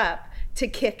hinds up to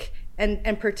kick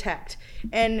and protect.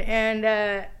 And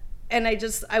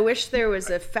I wish there was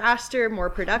a faster,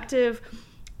 more productive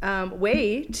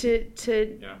way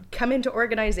to come into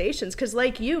organizations. Because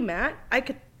like you, Matt, I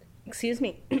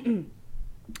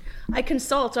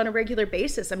consult on a regular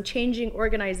basis. I'm changing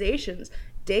organizations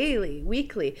daily,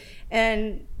 weekly.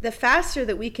 And the faster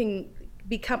that we can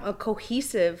become a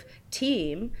cohesive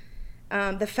team,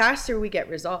 the faster we get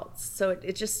results. So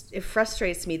it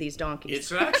frustrates me, these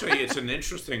donkeys. It's an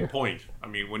interesting point. I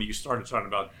mean, when you started talking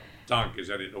about donkeys,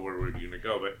 I didn't know where we were going to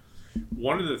go. But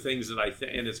one of the things that I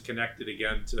think, and it's connected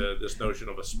again to this notion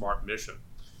of a smart mission.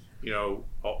 You know,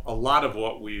 a lot of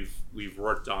what we've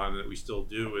worked on that we still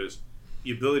do is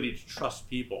the ability to trust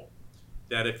people.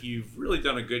 That if you've really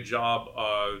done a good job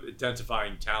of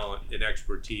identifying talent and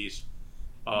expertise,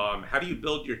 how do you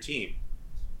build your team?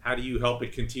 How do you help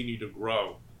it continue to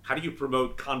grow? How do you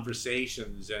promote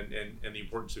conversations and the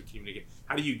importance of communication?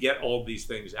 How do you get all these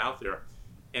things out there?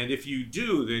 And if you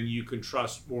do, then you can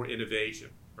trust more innovation,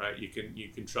 right? You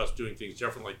can trust doing things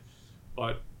differently.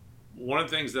 But one of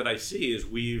the things that I see is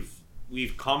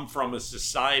we've come from a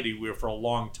society where for a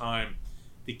long time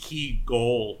the key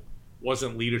goal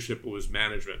wasn't leadership, it was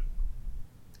management.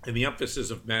 And the emphasis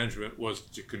of management was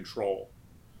to control.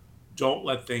 Don't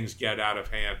let things get out of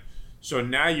hand. So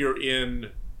now you're in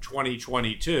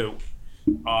 2022,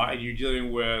 and you're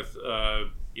dealing with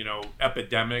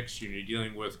epidemics, you're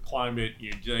dealing with climate,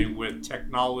 you're dealing with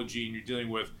technology, and you're dealing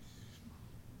with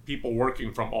people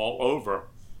working from all over.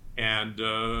 And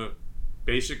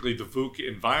basically the VUCA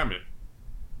environment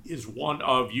is one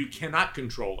of, you cannot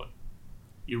control it.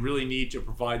 You really need to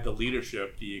provide the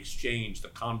leadership, the exchange, the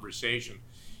conversation,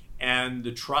 and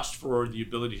the trust for the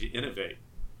ability to innovate.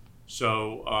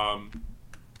 So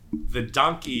the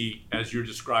donkey, as you're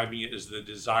describing it, is the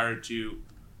desire to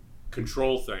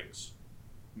control things,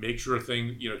 make sure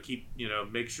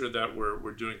make sure that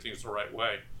we're doing things the right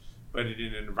way. But in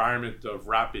an environment of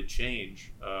rapid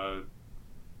change,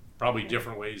 probably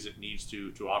different ways it needs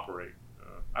to operate.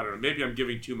 I don't know, maybe I'm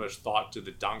giving too much thought to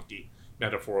the donkey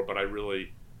metaphor, but I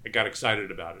got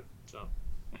excited about it. So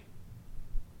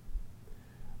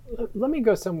let me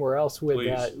go somewhere else with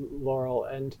that, Laurel,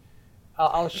 and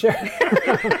I'll share.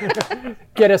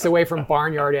 Get us away from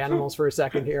barnyard animals for a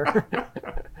second here,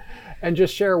 and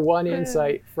just share one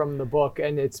insight from the book,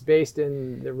 and it's based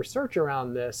in the research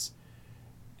around this.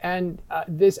 And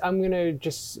I'm going to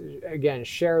just, again,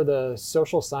 share the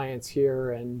social science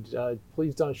here, and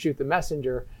please don't shoot the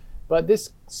messenger. But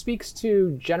this speaks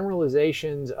to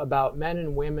generalizations about men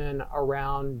and women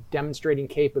around demonstrating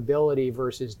capability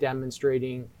versus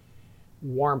demonstrating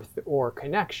warmth or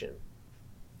connection.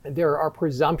 And there are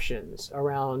presumptions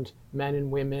around men and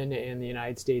women in the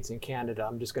United States and Canada.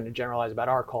 I'm just going to generalize about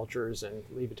our cultures and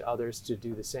leave it to others to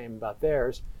do the same about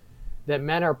theirs. That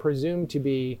men are presumed to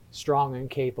be strong and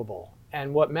capable.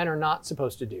 And what men are not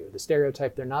supposed to do, the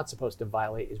stereotype they're not supposed to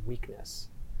violate, is weakness.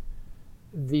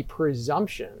 The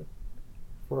presumption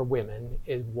for women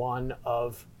is one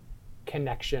of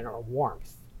connection or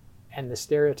warmth. And the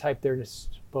stereotype they're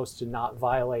supposed to not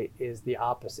violate is the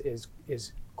opposite,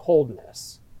 is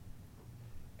coldness.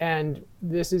 And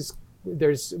there's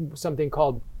something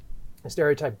called a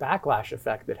stereotype backlash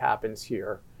effect that happens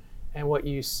here. And what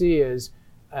you see is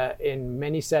in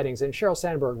many settings, and Sheryl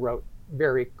Sandberg wrote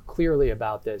very clearly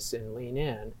about this in Lean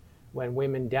In, when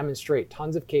women demonstrate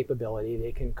tons of capability,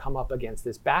 they can come up against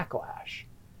this backlash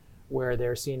where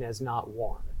they're seen as not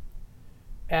warm.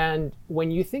 And when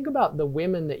you think about the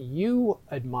women that you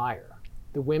admire,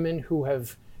 the women who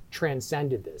have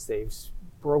transcended this, they've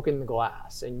broken the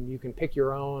glass, and you can pick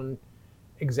your own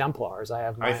exemplars.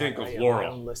 I think of Laurel, my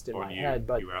own list in my head.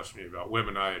 But you asked me about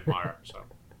women I admire, so.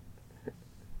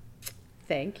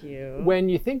 Thank you. When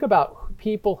you think about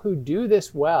people who do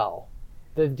this well,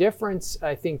 the difference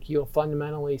I think you'll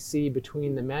fundamentally see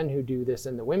between the men who do this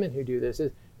and the women who do this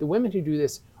is the women who do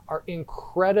this are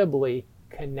incredibly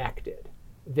connected.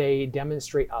 They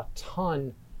demonstrate a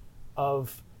ton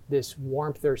of this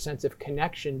warmth or sense of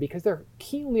connection because they're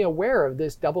keenly aware of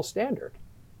this double standard.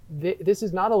 This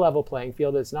is not a level playing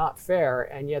field. It's not fair.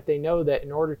 And yet they know that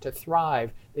in order to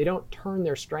thrive, they don't turn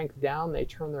their strength down, they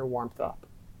turn their warmth up.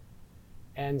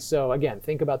 And so, again,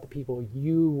 think about the people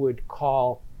you would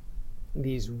call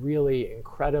these really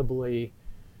incredibly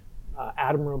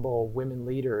admirable women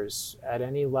leaders at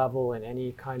any level in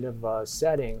any kind of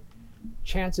setting.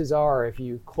 Chances are, if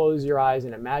you close your eyes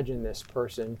and imagine this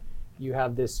person, you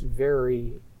have this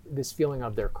feeling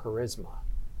of their charisma.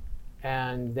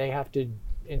 and they have to,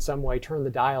 in some way, turn the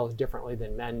dials differently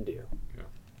than men do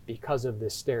because of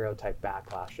this stereotype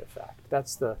backlash effect.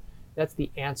 That's the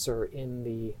answer in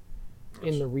the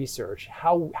research.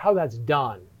 How that's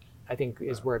done, I think,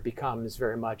 is where it becomes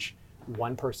very much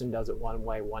one person does it one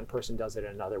way, one person does it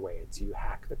another way. It's you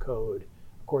hack the code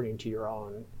according to your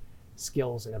own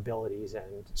skills and abilities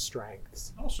and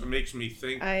strengths. Also makes me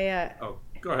think. Oh,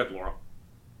 go ahead, Laura.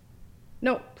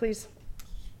 No, please.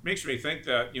 Makes me think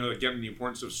that, again, the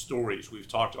importance of stories. We've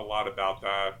talked a lot about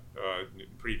that in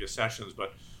previous sessions,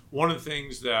 but one of the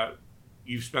things that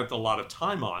you've spent a lot of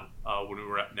time on when we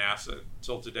were at NASA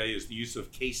until today is the use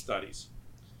of case studies,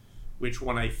 which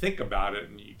when I think about it,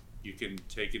 and you can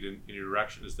take it in your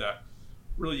direction, is that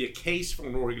really a case for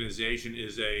an organization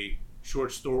is a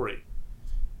short story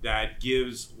that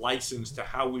gives license to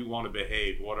how we want to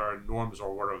behave, what our norms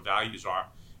are, what our values are.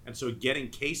 And so getting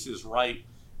cases right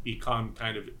become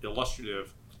kind of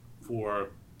illustrative for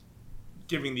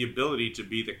giving the ability to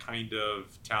be the kind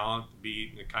of talent,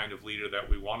 be the kind of leader that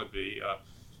we want to be.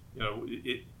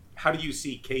 How do you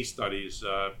see case studies,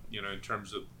 in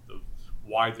terms of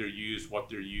why they're used, what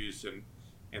they're used,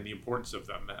 and the importance of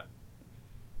them, Matt?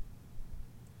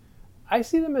 I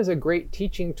see them as a great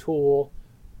teaching tool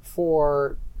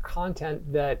for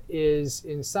content that is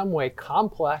in some way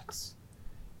complex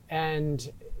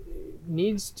and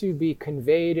needs to be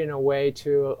conveyed in a way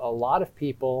to a lot of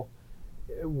people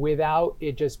without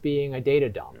it just being a data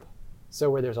dump. So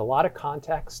where there's a lot of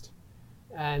context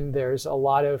and there's a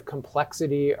lot of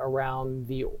complexity around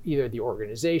either the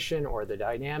organization or the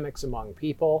dynamics among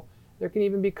people. There can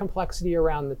even be complexity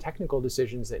around the technical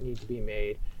decisions that need to be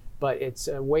made, but it's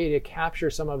a way to capture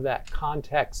some of that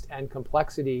context and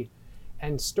complexity,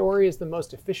 and story is the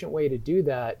most efficient way to do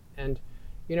that. And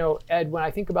Ed, when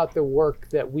I think about the work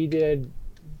that we did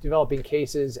developing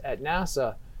cases at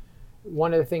NASA,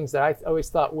 one of the things that I always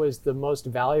thought was the most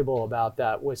valuable about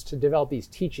that was to develop these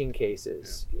teaching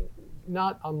cases,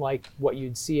 not unlike what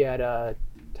you'd see at a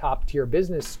top tier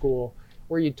business school,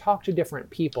 where you'd talk to different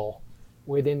people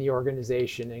within the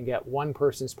organization and get one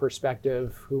person's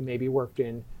perspective who maybe worked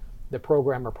in the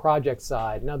program or project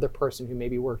side, another person who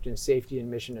maybe worked in safety and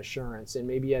mission assurance, and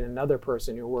maybe yet another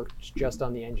person who worked just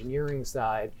on the engineering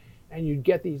side. And you'd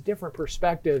get these different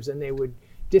perspectives, and they would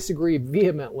disagree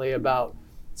vehemently about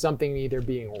something either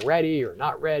being ready or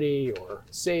not ready, or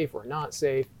safe or not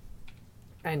safe.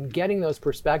 And getting those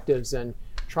perspectives and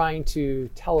trying to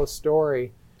tell a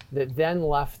story that then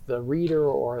left the reader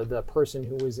or the person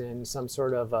who was in some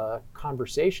sort of a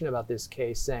conversation about this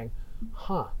case saying,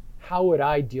 how would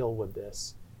I deal with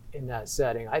this in that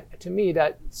setting? To me,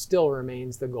 that still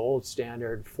remains the gold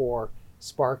standard for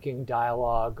sparking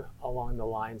dialogue along the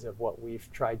lines of what we've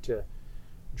tried to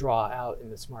draw out in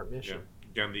the SMART mission.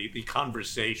 Yeah. Again, the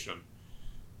conversation,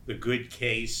 the good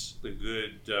case, the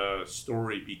good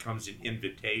story becomes an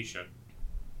invitation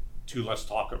to let's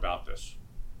talk about this,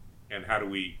 and how do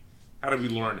we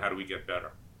learn, how do we get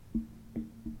better?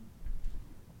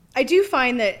 I do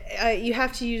find that you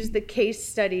have to use the case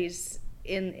studies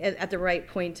at the right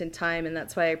point in time, and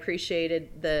that's why I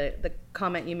appreciated the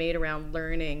comment you made around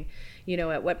learning.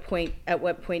 At what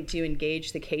point do you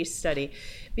engage the case study?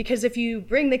 Because if you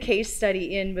bring the case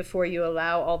study in before you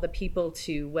allow all the people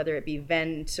to, whether it be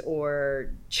vent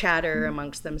or chatter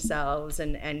amongst themselves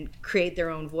and create their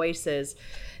own voices,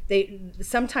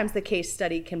 sometimes the case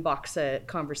study can box a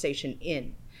conversation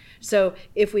in. So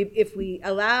if we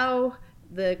allow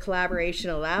the collaboration,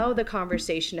 allow the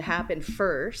conversation to happen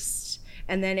first,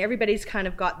 and then everybody's kind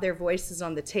of got their voices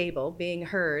on the table, being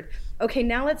heard. Okay,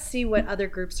 now let's see what other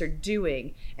groups are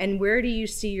doing, and where do you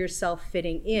see yourself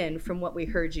fitting in from what we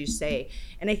heard you say?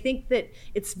 And I think that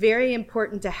it's very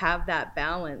important to have that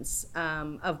balance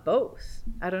of both.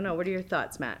 I don't know, what are your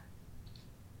thoughts, Matt?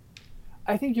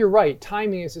 I think you're right.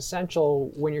 Timing is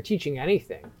essential when you're teaching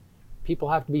anything. People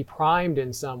have to be primed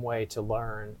in some way to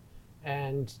learn.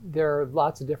 And there are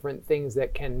lots of different things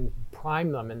that can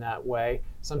prime them in that way.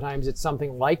 Sometimes it's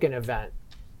something like an event,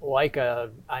 like an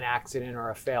accident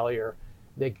or a failure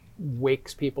that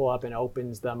wakes people up and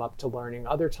opens them up to learning.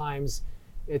 Other times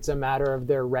it's a matter of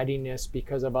their readiness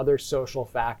because of other social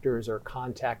factors or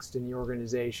context in the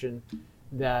organization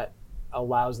that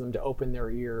allows them to open their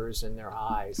ears and their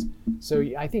eyes. So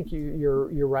I think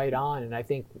you're right on. And I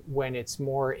think when it's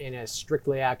more in a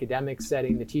strictly academic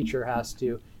setting, the teacher has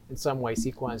to in some way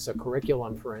sequence a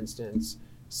curriculum, for instance,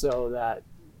 so that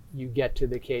you get to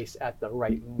the case at the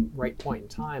right point in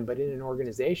time. But in an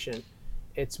organization,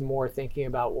 it's more thinking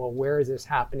about, well, where is this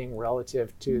happening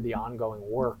relative to the ongoing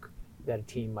work that a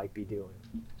team might be doing?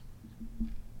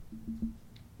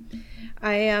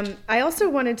 I also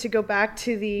wanted to go back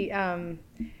to the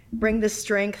bring the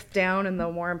strength down and the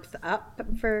warmth up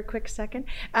for a quick second,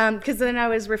 because then I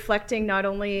was reflecting not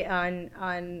only on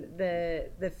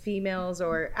the females,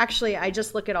 or actually I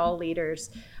just look at all leaders.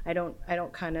 I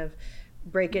don't kind of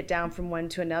break it down from one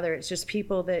to another. It's just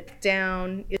people that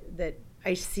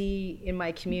I see in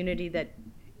my community that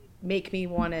make me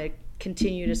want to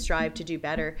continue to strive to do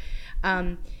better,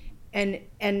 and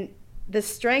the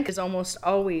strength is almost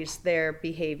always their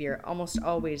behavior.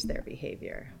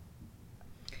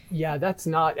 Yeah, that's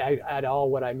not at all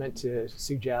what I meant to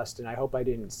suggest, and I hope I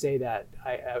didn't say that.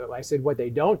 I said what they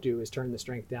don't do is turn the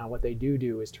strength down. What they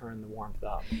do is turn the warmth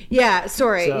up. Yeah,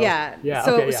 sorry. So, yeah. yeah,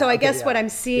 So, okay, yeah, so I okay, guess yeah, what I'm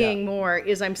seeing yeah. more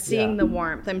is I'm seeing Yeah. the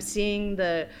warmth. I'm seeing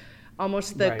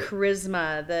almost the Right.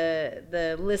 charisma,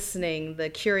 the listening, the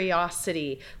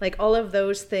curiosity, like all of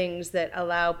those things that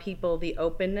allow people the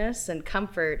openness and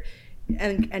comfort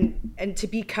and to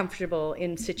be comfortable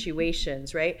in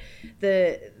situations, right?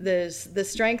 The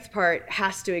strength part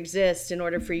has to exist in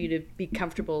order for you to be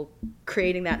comfortable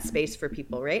creating that space for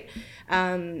people, right?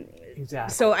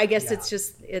 Exactly. So I guess Yeah.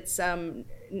 it's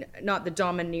not the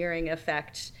domineering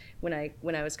effect when I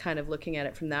was kind of looking at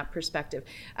it from that perspective.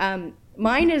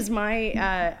 Mine is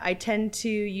I tend to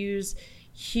use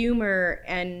humor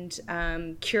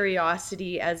and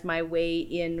curiosity as my way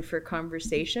in for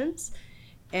conversations,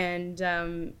 and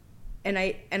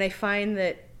I find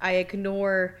that I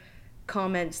ignore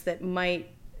comments that might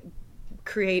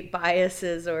create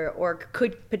biases or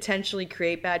could potentially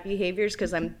create bad behaviors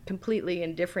because I'm completely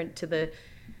indifferent to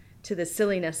the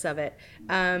silliness of it,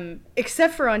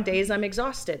 except for on days I'm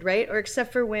exhausted, right? Or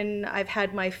except for when I've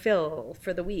had my fill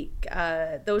for the week,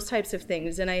 those types of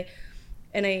things. And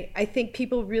I think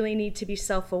people really need to be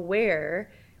self-aware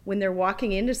when they're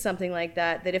walking into something like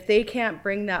that if they can't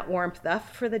bring that warmth up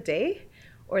for the day,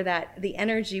 or that the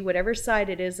energy, whatever side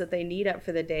it is that they need up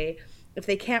for the day, if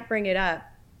they can't bring it up,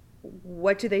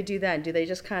 what do they do then? Do they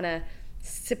just kind of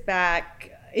sit back,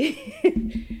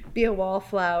 be a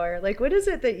wallflower? Like, what is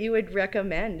it that you would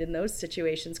recommend in those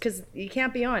situations? Because you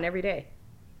can't be on every day.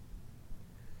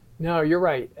 No, you're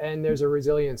right. And there's a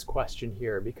resilience question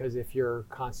here, because if you're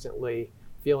constantly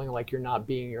feeling like you're not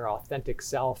being your authentic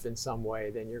self in some way,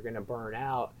 then you're going to burn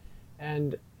out.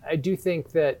 And I do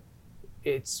think that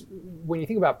when you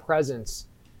think about presence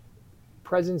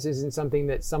isn't something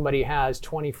that somebody has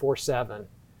 24/7.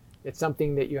 It's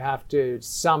something that you have to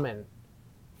summon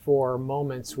for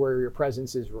moments where your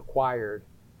presence is required.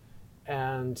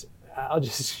 And I'll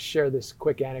just share this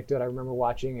quick anecdote. I remember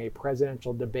watching a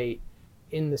presidential debate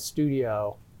in the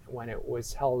studio when it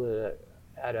was held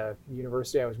at a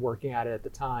university I was working at the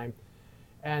time.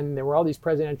 And there were all these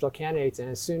presidential candidates, and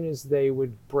as soon as they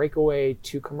would break away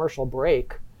to commercial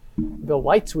break, the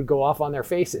lights would go off on their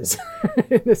faces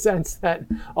in the sense that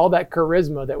all that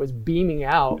charisma that was beaming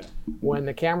out when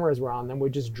the cameras were on them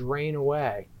would just drain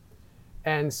away.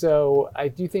 And so I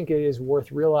do think it is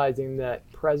worth realizing that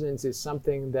presence is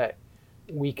something that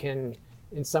we can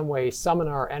in some way summon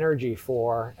our energy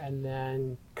for and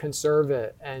then conserve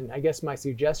it. And I guess my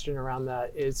suggestion around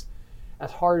that is,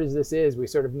 as hard as this is, we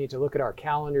sort of need to look at our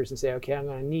calendars and say, okay, I'm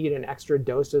going to need an extra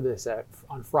dose of this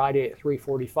on Friday at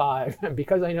 3:45. And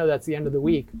because I know that's the end of the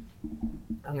week,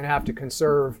 I'm going to have to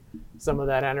conserve some of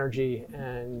that energy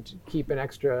and keep an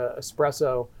extra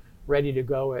espresso ready to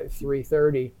go at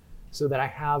 3:30 so that I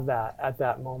have that at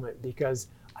that moment, because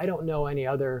I don't know any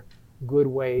other good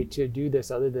way to do this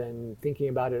other than thinking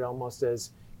about it almost as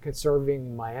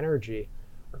conserving my energy.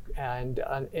 And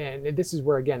this is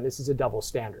where, again, this is a double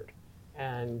standard.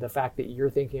 And the fact that you're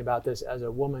thinking about this as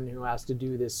a woman who has to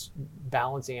do this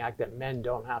balancing act that men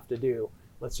don't have to do,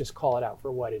 let's just call it out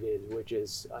for what it is, which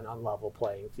is an unlevel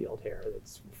playing field here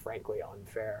that's frankly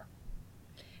unfair.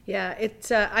 Yeah,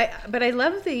 but I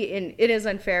love it is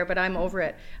unfair, but I'm over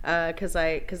it because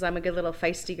I'm a good little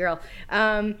feisty girl.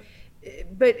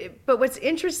 But what's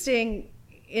interesting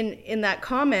in that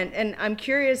comment, and I'm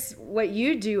curious what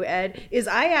you do, Ed, is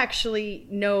I actually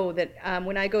know that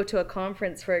when I go to a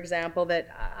conference, for example, that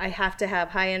I have to have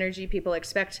high energy. People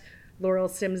expect Laurel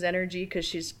Sims energy because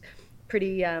she's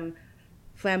pretty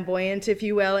flamboyant, if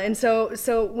you will. And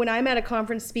so when I'm at a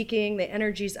conference speaking, the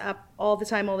energy's up all the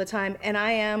time. And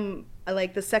I am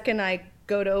like, the second I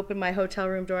go to open my hotel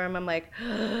room door, I'm like,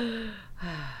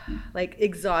 like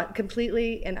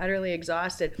completely and utterly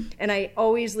exhausted. And I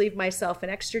always leave myself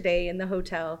an extra day in the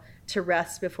hotel to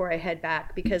rest before I head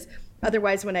back, because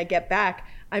otherwise when I get back,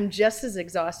 I'm just as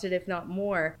exhausted, if not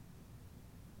more.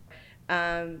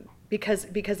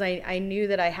 Because I knew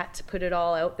that I had to put it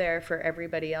all out there for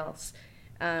everybody else.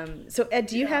 So Ed,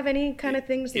 do you have any kind of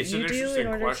things that It's you an do in interesting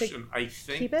order question. to I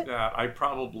think keep it? that I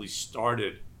probably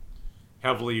started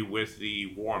heavily with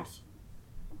the warmth,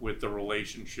 with the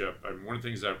relationship. I mean, one of the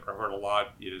things I've heard a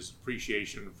lot is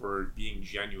appreciation for being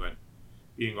genuine,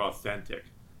 being authentic,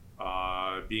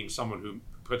 being someone who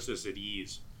puts us at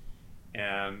ease.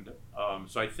 And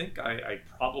so I think I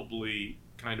probably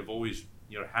kind of always,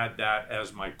 had that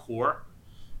as my core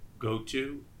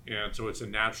go-to. And so it's a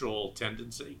natural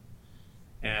tendency.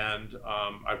 And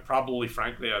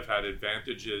frankly, I've had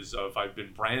advantages of I've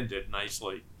been branded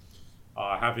nicely,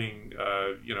 having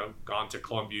gone to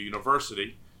Columbia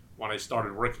University. When I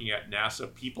started working at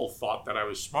NASA, people thought that I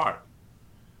was smart.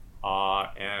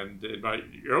 And in my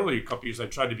early couple years, I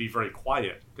tried to be very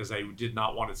quiet because I did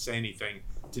not want to say anything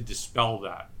to dispel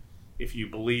that. If you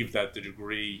believe that the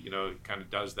degree, kind of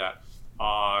does that.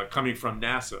 Coming from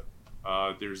NASA,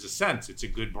 there's a sense, it's a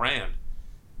good brand,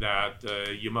 that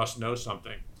you must know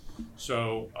something.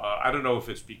 So I don't know if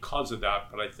it's because of that,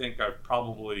 but I think I've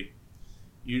probably,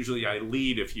 usually I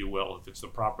lead, if you will, if it's the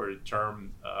proper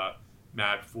term,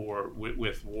 Matt,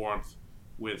 with warmth,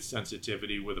 with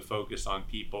sensitivity, with a focus on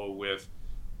people,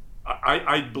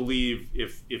 I believe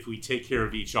if we take care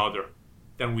of each other,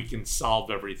 then we can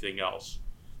solve everything else.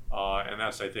 And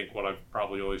that's, I think, what I've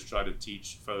probably always tried to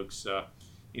teach folks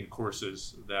in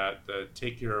courses, that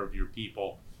take care of your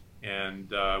people, and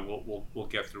we'll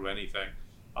get through anything.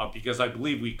 Because I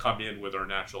believe we come in with our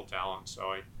natural talent.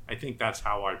 So I think that's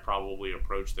how I probably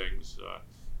approach things.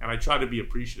 And I try to be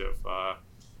appreciative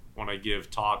when I give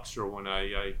talks or when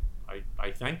I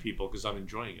thank people because I'm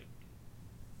enjoying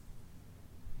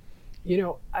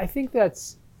it. I think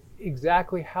that's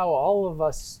exactly how all of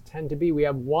us tend to be. We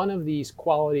have one of these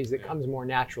qualities that comes more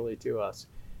naturally to us.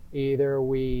 Either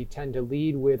we tend to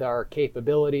lead with our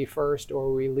capability first,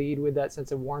 or we lead with that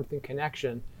sense of warmth and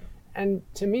connection. And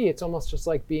to me, it's almost just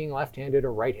like being left-handed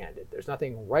or right-handed. There's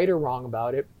nothing right or wrong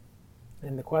about it.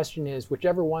 And the question is,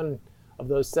 whichever one of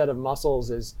those set of muscles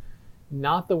is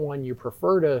not the one you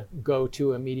prefer to go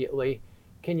to immediately,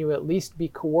 can you at least be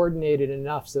coordinated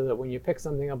enough so that when you pick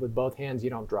something up with both hands, you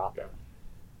don't drop it?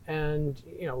 And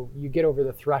you get over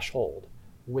the threshold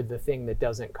with the thing that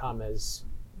doesn't come as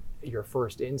your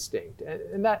first instinct.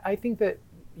 And that, I think that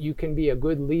you can be a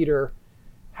good leader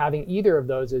having either of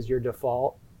those as your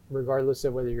default, regardless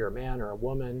of whether you're a man or a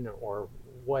woman or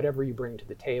whatever you bring to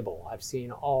the table. I've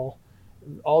seen all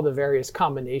the various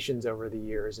combinations over the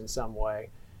years in some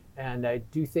way. And I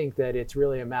do think that it's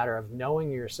really a matter of knowing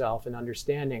yourself and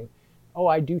understanding,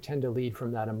 I do tend to lead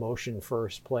from that emotion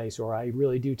first place, or I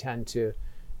really do tend to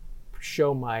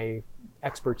show my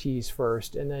expertise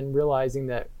first, and then realizing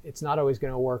that it's not always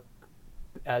going to work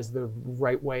as the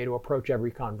right way to approach every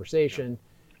conversation,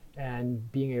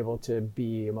 and being able to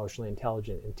be emotionally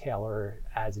intelligent and tailor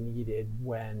as needed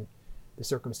when the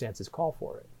circumstances call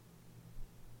for it.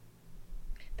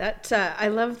 That I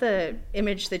love the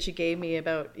image that you gave me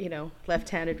about,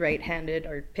 left-handed, right-handed,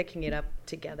 or picking it up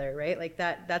together, right? Like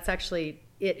that's actually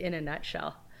it in a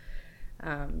nutshell.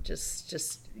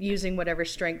 Just using whatever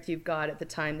strength you've got at the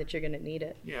time that you're going to need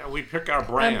it. Yeah, we pick our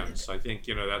brands. I think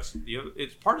that's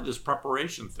it's part of this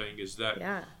preparation thing, is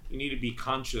that you need to be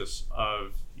conscious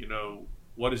of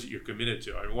what is it you're committed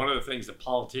to. I mean, one of the things that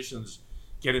politicians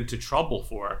get into trouble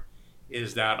for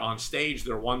is that on stage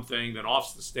they're one thing, then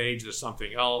off the stage there's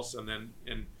something else, and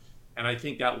I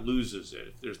think that loses it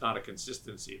if there's not a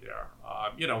consistency there.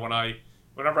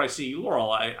 Whenever I see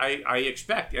Laurel, I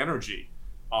expect energy.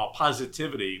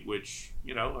 Positivity, which,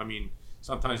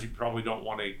 sometimes you probably don't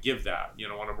want to give that.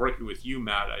 When I'm working with you,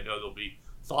 Matt, I know there'll be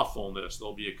thoughtfulness,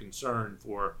 there'll be a concern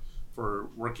for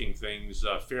working things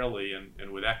fairly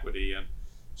and with equity. And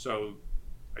so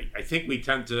I think we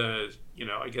tend to,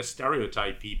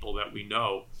 stereotype people that we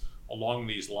know along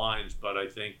these lines. But I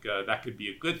think that could be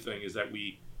a good thing, is that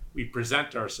we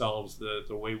present ourselves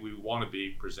the way we want to be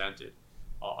presented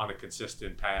on a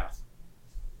consistent path.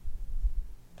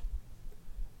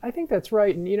 I think that's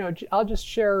right. And, I'll just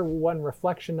share one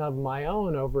reflection of my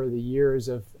own over the years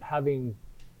of having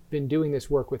been doing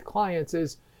this work with clients,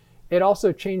 is it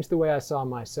also changed the way I saw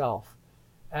myself.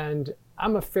 And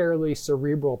I'm a fairly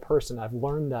cerebral person. I've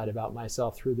learned that about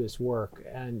myself through this work.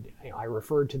 And I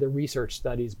referred to the research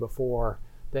studies before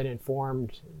that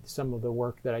informed some of the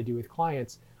work that I do with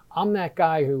clients. I'm that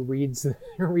guy who reads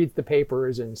the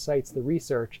papers and cites the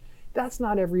research. That's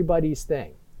not everybody's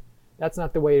thing. That's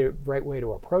not the right way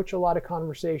to approach a lot of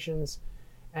conversations.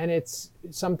 And it's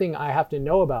something I have to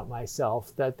know about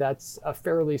myself, that's a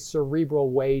fairly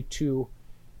cerebral way to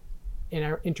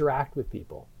interact with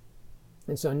people.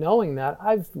 And so knowing that,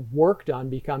 I've worked on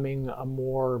becoming a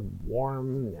more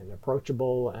warm and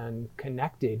approachable and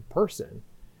connected person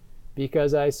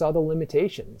because I saw the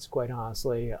limitations, quite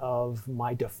honestly, of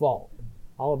my default.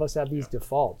 All of us have these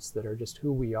defaults that are just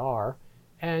who we are.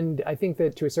 And I think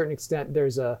that to a certain extent,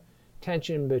 there's a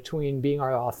tension between being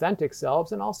our authentic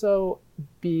selves and also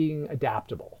being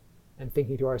adaptable and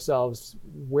thinking to ourselves,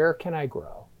 where can I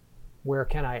grow? Where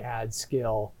can I add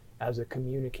skill as a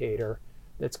communicator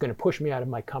that's going to push me out of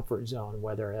my comfort zone,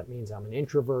 whether that means I'm an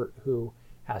introvert who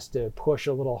has to push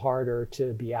a little harder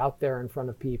to be out there in front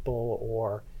of people,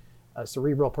 or a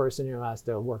cerebral person who has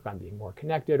to work on being more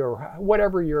connected, or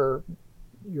whatever your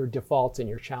defaults and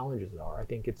your challenges are. I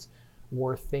think it's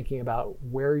worth thinking about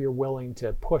where you're willing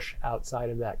to push outside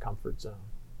of that comfort zone.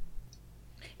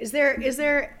 Is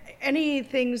there any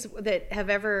things that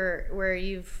have ever where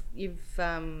you've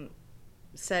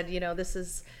said, you know, this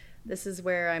is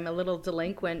where I'm a little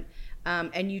delinquent,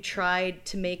 and you tried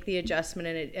to make the adjustment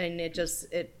and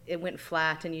it went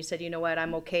flat, and you said, you know what,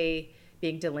 I'm okay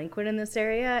being delinquent in this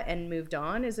area, and moved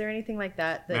on? Is there anything like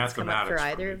that that's come up for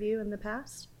either of you in the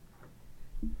past?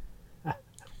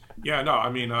 Yeah, no, I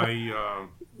mean,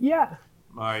 Yeah.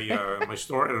 my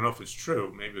story, I don't know if it's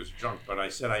true, maybe it's junk, but I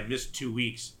said I missed 2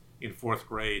 weeks in 4th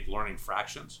grade learning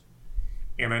fractions,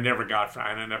 and I never got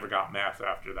math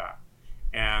after that.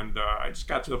 And I just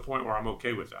got to the point where I'm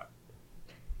okay with that.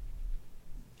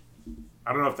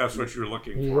 I don't know if that's what you're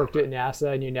looking for. You worked at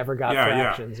NASA and you never got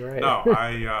fractions, right? No,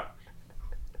 but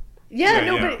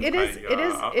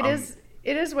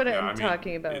it is what I'm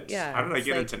talking about. Yeah. How did I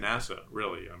get into NASA,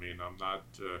 really? I mean, I'm not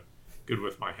good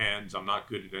with my hands. I'm not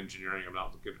good at engineering. I'm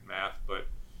not good at math. But,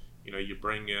 you know, you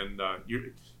bring in, you're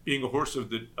being a horse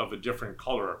of a different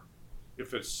color.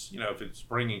 If it's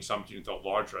bringing something to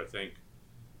larger, I think,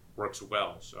 works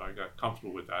well. So I got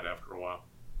comfortable with that after a while.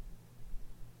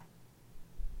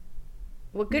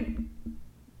 Well, good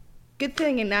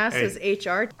thing in NASA's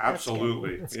HR.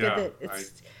 Absolutely. It's yeah. good that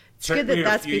it's good that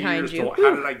that's behind you.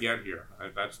 How did I get here?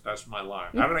 That's my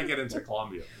line. How did I get into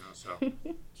Columbia? So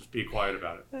just be quiet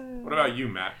about it. What about you,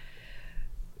 Matt?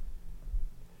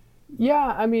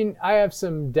 Yeah, I mean, I have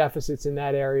some deficits in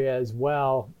that area as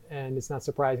well, and it's not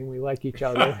surprising we like each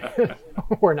other.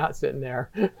 We're not sitting there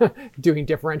doing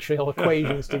differential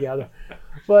equations together.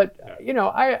 But, you know,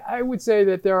 I would say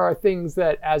that there are things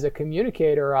that as a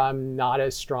communicator I'm not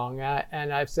as strong at,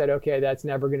 and I've said, okay, that's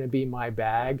never going to be my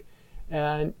bag.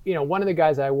 And, you know, one of the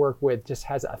guys I work with just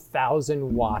has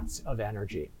 1,000 watts of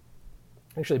energy.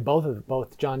 Actually,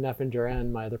 both John Neffinger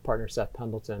and my other partner, Seth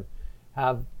Pendleton,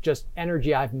 have just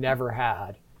energy I've never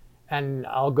had. And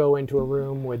I'll go into a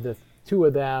room with the two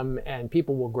of them and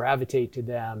people will gravitate to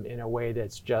them in a way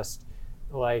that's just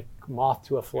like moth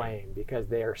to a flame, because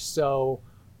they are so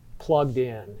plugged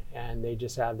in and they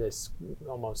just have this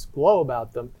almost glow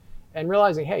about them. And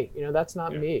realizing, hey, you know, that's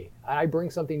not me. I bring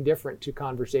something different to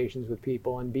conversations with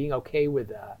people, and being okay with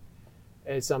that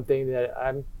is something that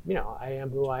I am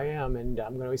who I am, and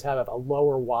I'm going to always have a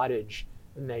lower wattage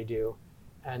than they do.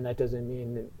 And that doesn't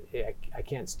mean that I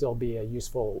can't still be a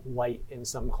useful light in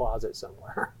some closet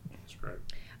somewhere. That's great.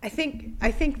 I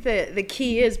think the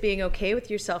key is being okay with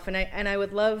yourself, and I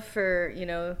would love for, you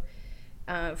know,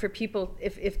 for people,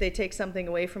 if they take something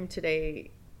away from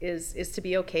today, is to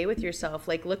be okay with yourself.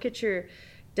 Like, look at your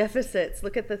deficits,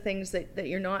 look at the things that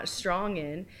you're not strong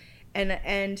in,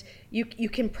 and you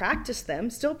can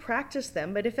still practice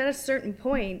them, but if at a certain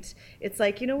point it's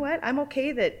like, you know what, I'm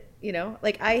okay that, you know,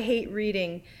 like I hate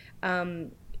reading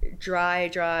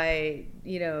dry,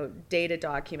 you know, data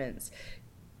documents.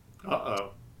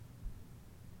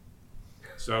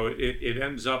 So it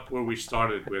ends up where we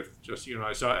started with, just, you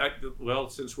know, well,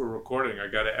 since we're recording, I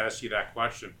got to ask you that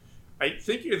question. I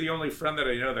think you're the only friend that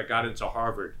I know that got into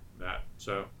Harvard, Matt.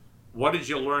 So what did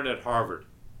you learn at Harvard?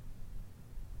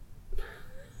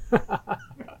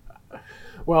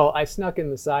 Well, I snuck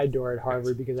in the side door at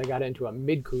Harvard because I got into a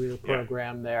mid-career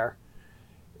program there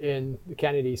in the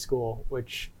Kennedy School,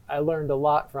 which I learned a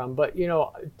lot from. But, you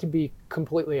know, to be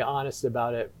completely honest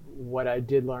about it, what I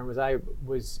did learn was I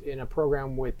was in a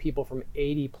program with people from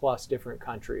 80 plus different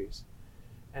countries.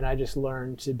 And I just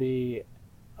learned to be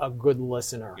a good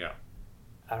listener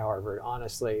at Harvard.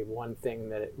 Honestly, one thing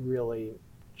that it really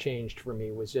changed for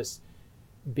me was just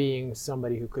being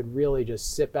somebody who could really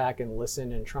just sit back and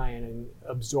listen and try and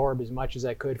absorb as much as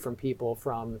I could from people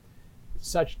from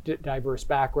such diverse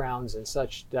backgrounds and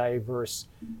such diverse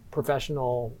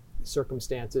professional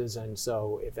circumstances. And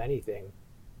so, if anything,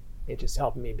 it just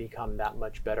helped me become that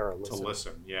much better a listener. To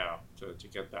listen, to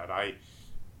get that. I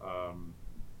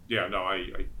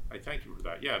thank you for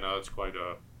that. Yeah, no, it's quite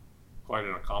quite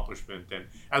an accomplishment. And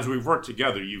as we've worked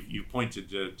together, you've pointed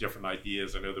to different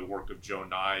ideas. I know the work of Joe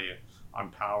Nye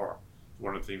on power is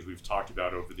one of the things we've talked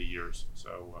about over the years.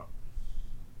 So, well.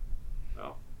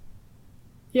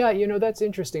 Yeah, that's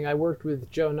interesting. I worked with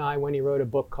Joe Nye when he wrote a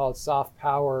book called Soft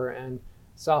Power, and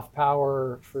soft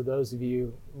power, for those of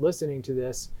you listening to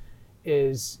this,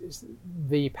 is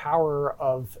the power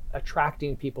of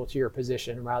attracting people to your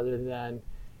position rather than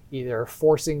either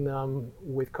forcing them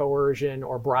with coercion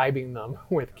or bribing them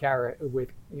with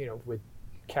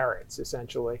carrots,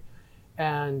 essentially.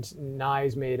 And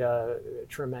Nye's made a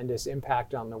tremendous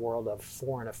impact on the world of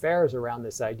foreign affairs around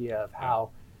this idea of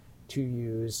how to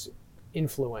use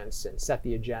influence and set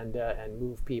the agenda and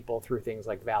move people through things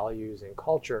like values and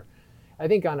culture. I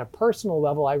think on a personal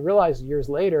level, I realized years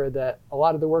later that a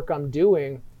lot of the work I'm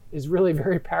doing is really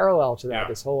very parallel to that. Yeah.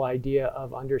 This whole idea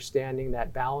of understanding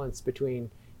that balance between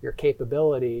your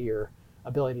capability, your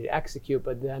ability to execute,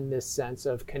 but then this sense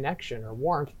of connection or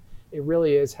warmth. It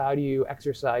really is, how do you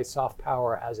exercise soft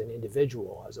power as an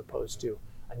individual as opposed to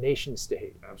a nation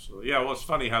state? Absolutely. Yeah, well, it's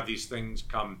funny how these things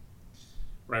come,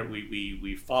 right?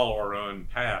 We follow our own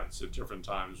paths at different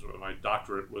times. My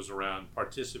doctorate was around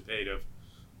participative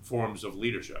forms of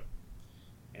leadership.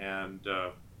 And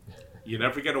you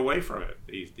never get away from it,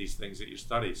 these things that you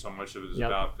study. So much of it is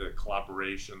about the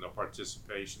collaboration, the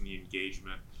participation, the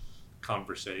engagement,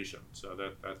 conversation. So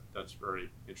that's very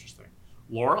interesting.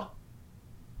 Laura?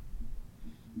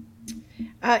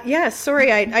 Yeah,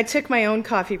 sorry, I took my own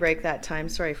coffee break that time.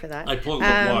 Sorry for that. I pulled the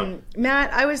plug.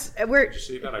 Matt, Did you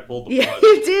see that? I pulled the Yeah, plug.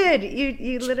 you did.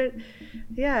 You literally,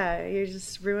 yeah, you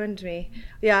just ruined me.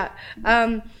 Yeah.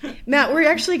 Matt,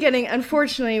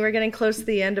 unfortunately, we're getting close to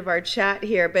the end of our chat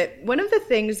here. But one of the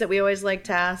things that we always like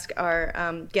to ask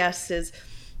our guests is,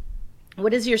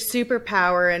 what is your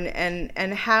superpower,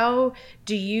 and how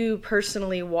do you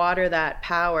personally water that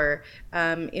power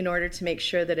in order to make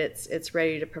sure that it's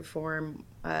ready to perform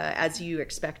as you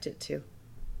expect it to?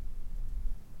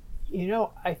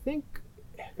 I think,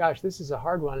 gosh, this is a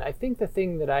hard one. I think the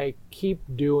thing that I keep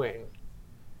doing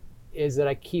is that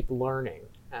I keep learning,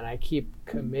 and I keep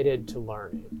committed to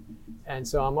learning. And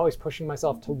so I'm always pushing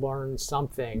myself to learn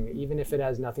something, even if it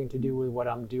has nothing to do with what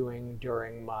I'm doing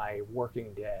during my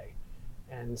working day.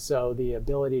 And so the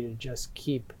ability to just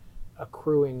keep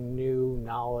accruing new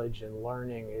knowledge and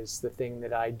learning is the thing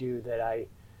that I do that I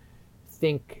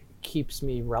think keeps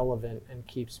me relevant and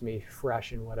keeps me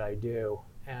fresh in what I do.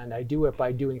 And I do it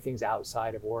by doing things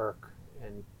outside of work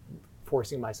and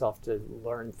forcing myself to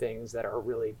learn things that are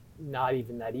really not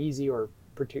even that easy or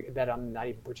that I'm not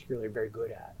even particularly very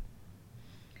good at.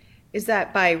 Is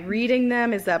that by reading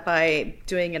them? Is that by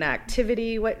doing an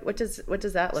activity? What does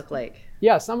that look like?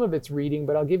 Yeah, some of it's reading,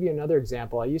 but I'll give you another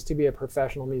example. I used to be a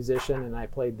professional musician and I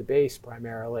played the bass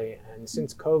primarily. And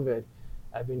since COVID,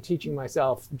 I've been teaching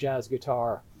myself jazz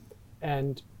guitar.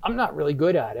 And I'm not really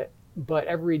good at it, but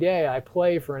every day I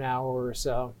play for an hour or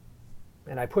so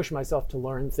and I push myself to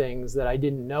learn things that I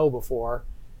didn't know before.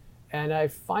 And I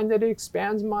find that it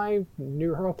expands my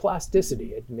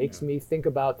neuroplasticity. It makes me think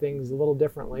about things a little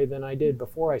differently than I did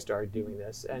before I started doing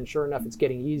this. And sure enough, it's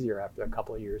getting easier after a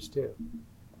couple of years too.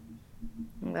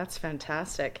 That's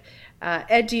fantastic.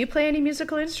 Ed, do you play any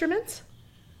musical instruments?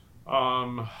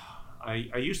 I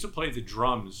used to play the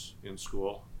drums in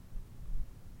school,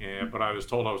 but I was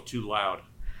told I was too loud.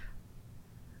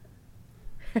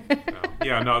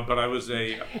 But I was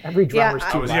every drummer's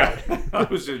too loud. I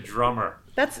was a drummer.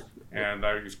 That's. And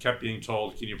I kept being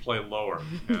told, "Can you play lower?"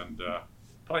 And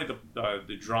play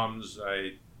the drums.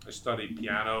 I studied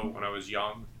piano when I was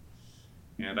young,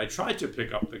 and I tried to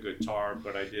pick up the guitar,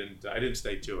 but I didn't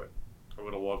stay to it. I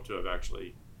would have loved to have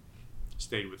actually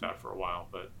stayed with that for a while,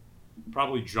 but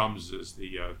probably drums is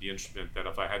the instrument that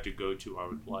if I had to go to, I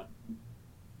would play.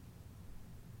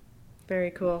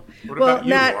 Very cool. What well, about you,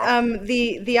 Matt, Laura?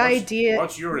 the idea.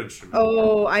 What's your instrument?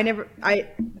 Oh,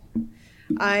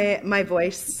 my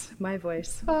voice.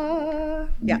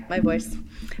 Yeah, my voice.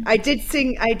 I did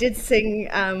sing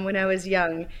when I was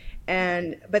young,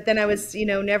 but then I was,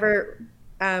 never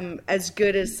as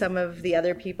good as some of the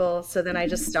other people. So then I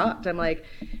just stopped. I'm like,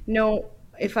 no,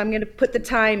 if I'm going to put the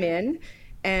time in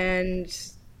and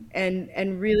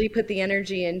really put the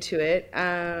energy into it,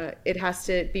 it has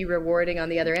to be rewarding on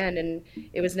the other end. And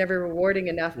it was never rewarding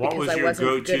enough because I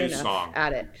wasn't good enough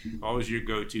at it. What was your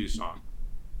go-to song?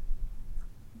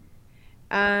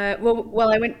 Well,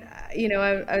 I went,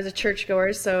 I was a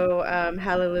churchgoer, so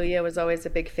Hallelujah was always a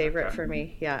big favorite for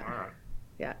me. Yeah. All right.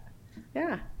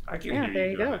 Yeah. I can hear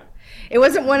there you go. that. It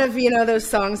wasn't one of, those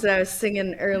songs that I was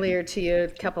singing earlier to you a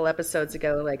couple episodes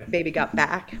ago, like Baby Got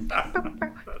Back.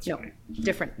 that's No, funny.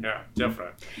 different. Yeah,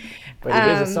 different. But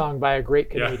it is a song by a great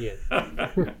Canadian.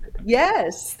 Yeah.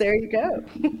 Yes, there you go.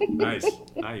 Nice.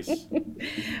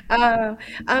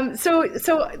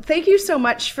 So thank you so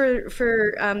much for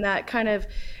that kind of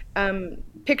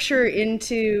picture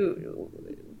into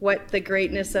what the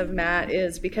greatness of Matt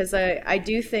is, because I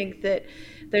do think that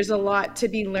there's a lot to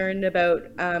be learned about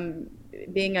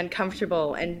being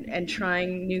uncomfortable and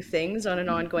trying new things on an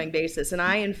ongoing basis. And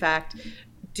I, in fact,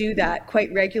 do that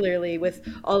quite regularly with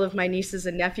all of my nieces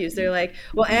and nephews. They're like,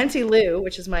 well, Auntie Lou,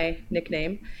 which is my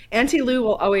nickname, Auntie Lou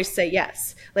will always say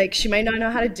yes. Like, she might not know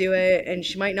how to do it and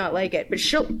she might not like it, but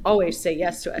she'll always say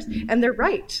yes to us. And they're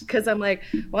right, because I'm like,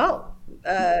 well,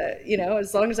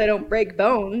 as long as I don't break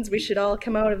bones, we should all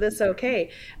come out of this okay.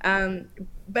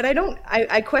 But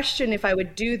I question if I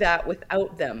would do that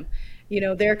without them.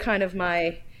 They're kind of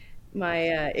my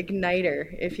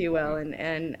igniter, if you will,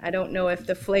 and I don't know if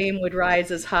the flame would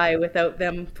rise as high without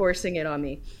them forcing it on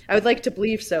me. I would like to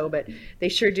believe so, but they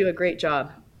sure do a great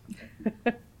job.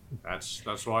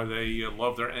 That's why they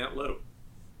love their Aunt Lou.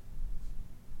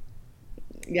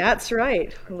 Yeah, that's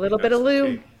right. A little bit of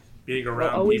Lou. Being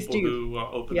around people who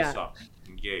open us up,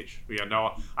 engage. Yeah,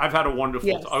 no, I've had a wonderful.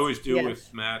 I always do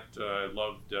with Matt. I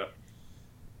loved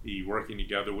the working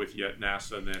together with you at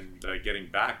NASA, and then getting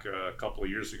back a couple of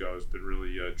years ago has been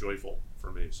really joyful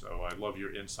for me. So I love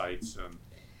your insights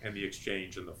and the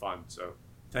exchange and the fun. So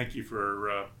thank you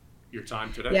for your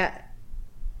time today. Yeah.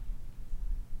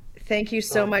 Thank you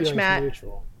so much, Matt.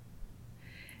 Mutual.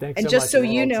 Thanks and so just much. so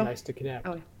It's you know, nice to connect.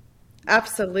 Oh,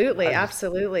 absolutely.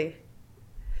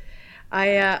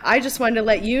 I just wanted to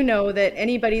let you know that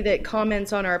anybody that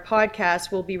comments on our podcast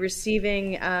will be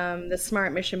receiving the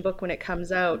Smart Mission book when it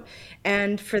comes out.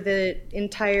 And for the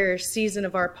entire season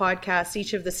of our podcast,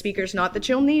 each of the speakers, not that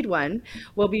you'll need one,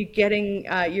 will be getting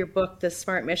your book, The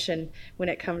Smart Mission, when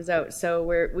it comes out. So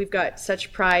we've got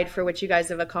such pride for what you guys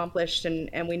have accomplished,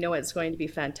 and we know it's going to be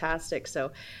fantastic.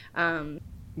 So,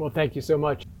 well, thank you so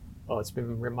much. Well, it's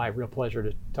been my real pleasure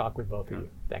to talk with both of you.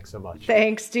 Thanks so much.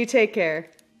 Thanks. Do take care.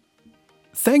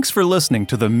 Thanks for listening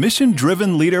to the Mission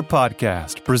Driven Leader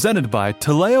podcast presented by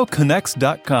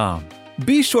TaleoConnects.com.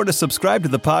 Be sure to subscribe to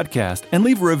the podcast and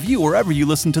leave a review wherever you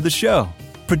listen to the show.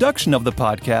 Production of the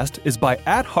podcast is by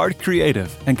 @Heart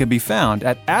Creative and can be found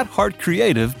at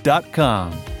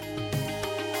 @HeartCreative.com.